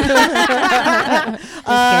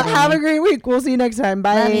 Have a great week. We'll see you next time.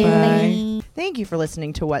 Bye. Love you. Bye. Thank you for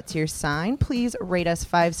listening to What's Your Sign. Please rate us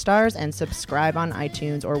 5 stars and subscribe on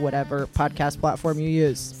iTunes or whatever podcast platform you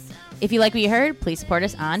use. If you like what you heard, please support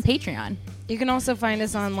us on Patreon. You can also find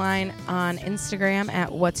us online on Instagram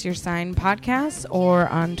at What's Your Sign Podcast or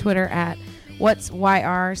on Twitter at What's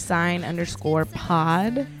YR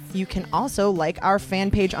sign_pod. You can also like our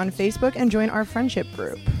fan page on Facebook and join our friendship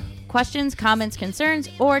group. Questions, comments, concerns,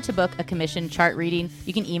 or to book a commissioned chart reading,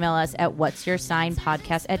 you can email us at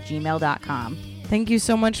what'syoursignpodcast@gmail.com. Thank you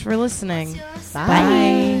so much for listening.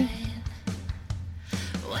 Bye.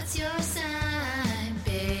 What's your sign,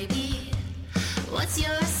 baby? What's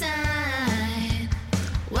your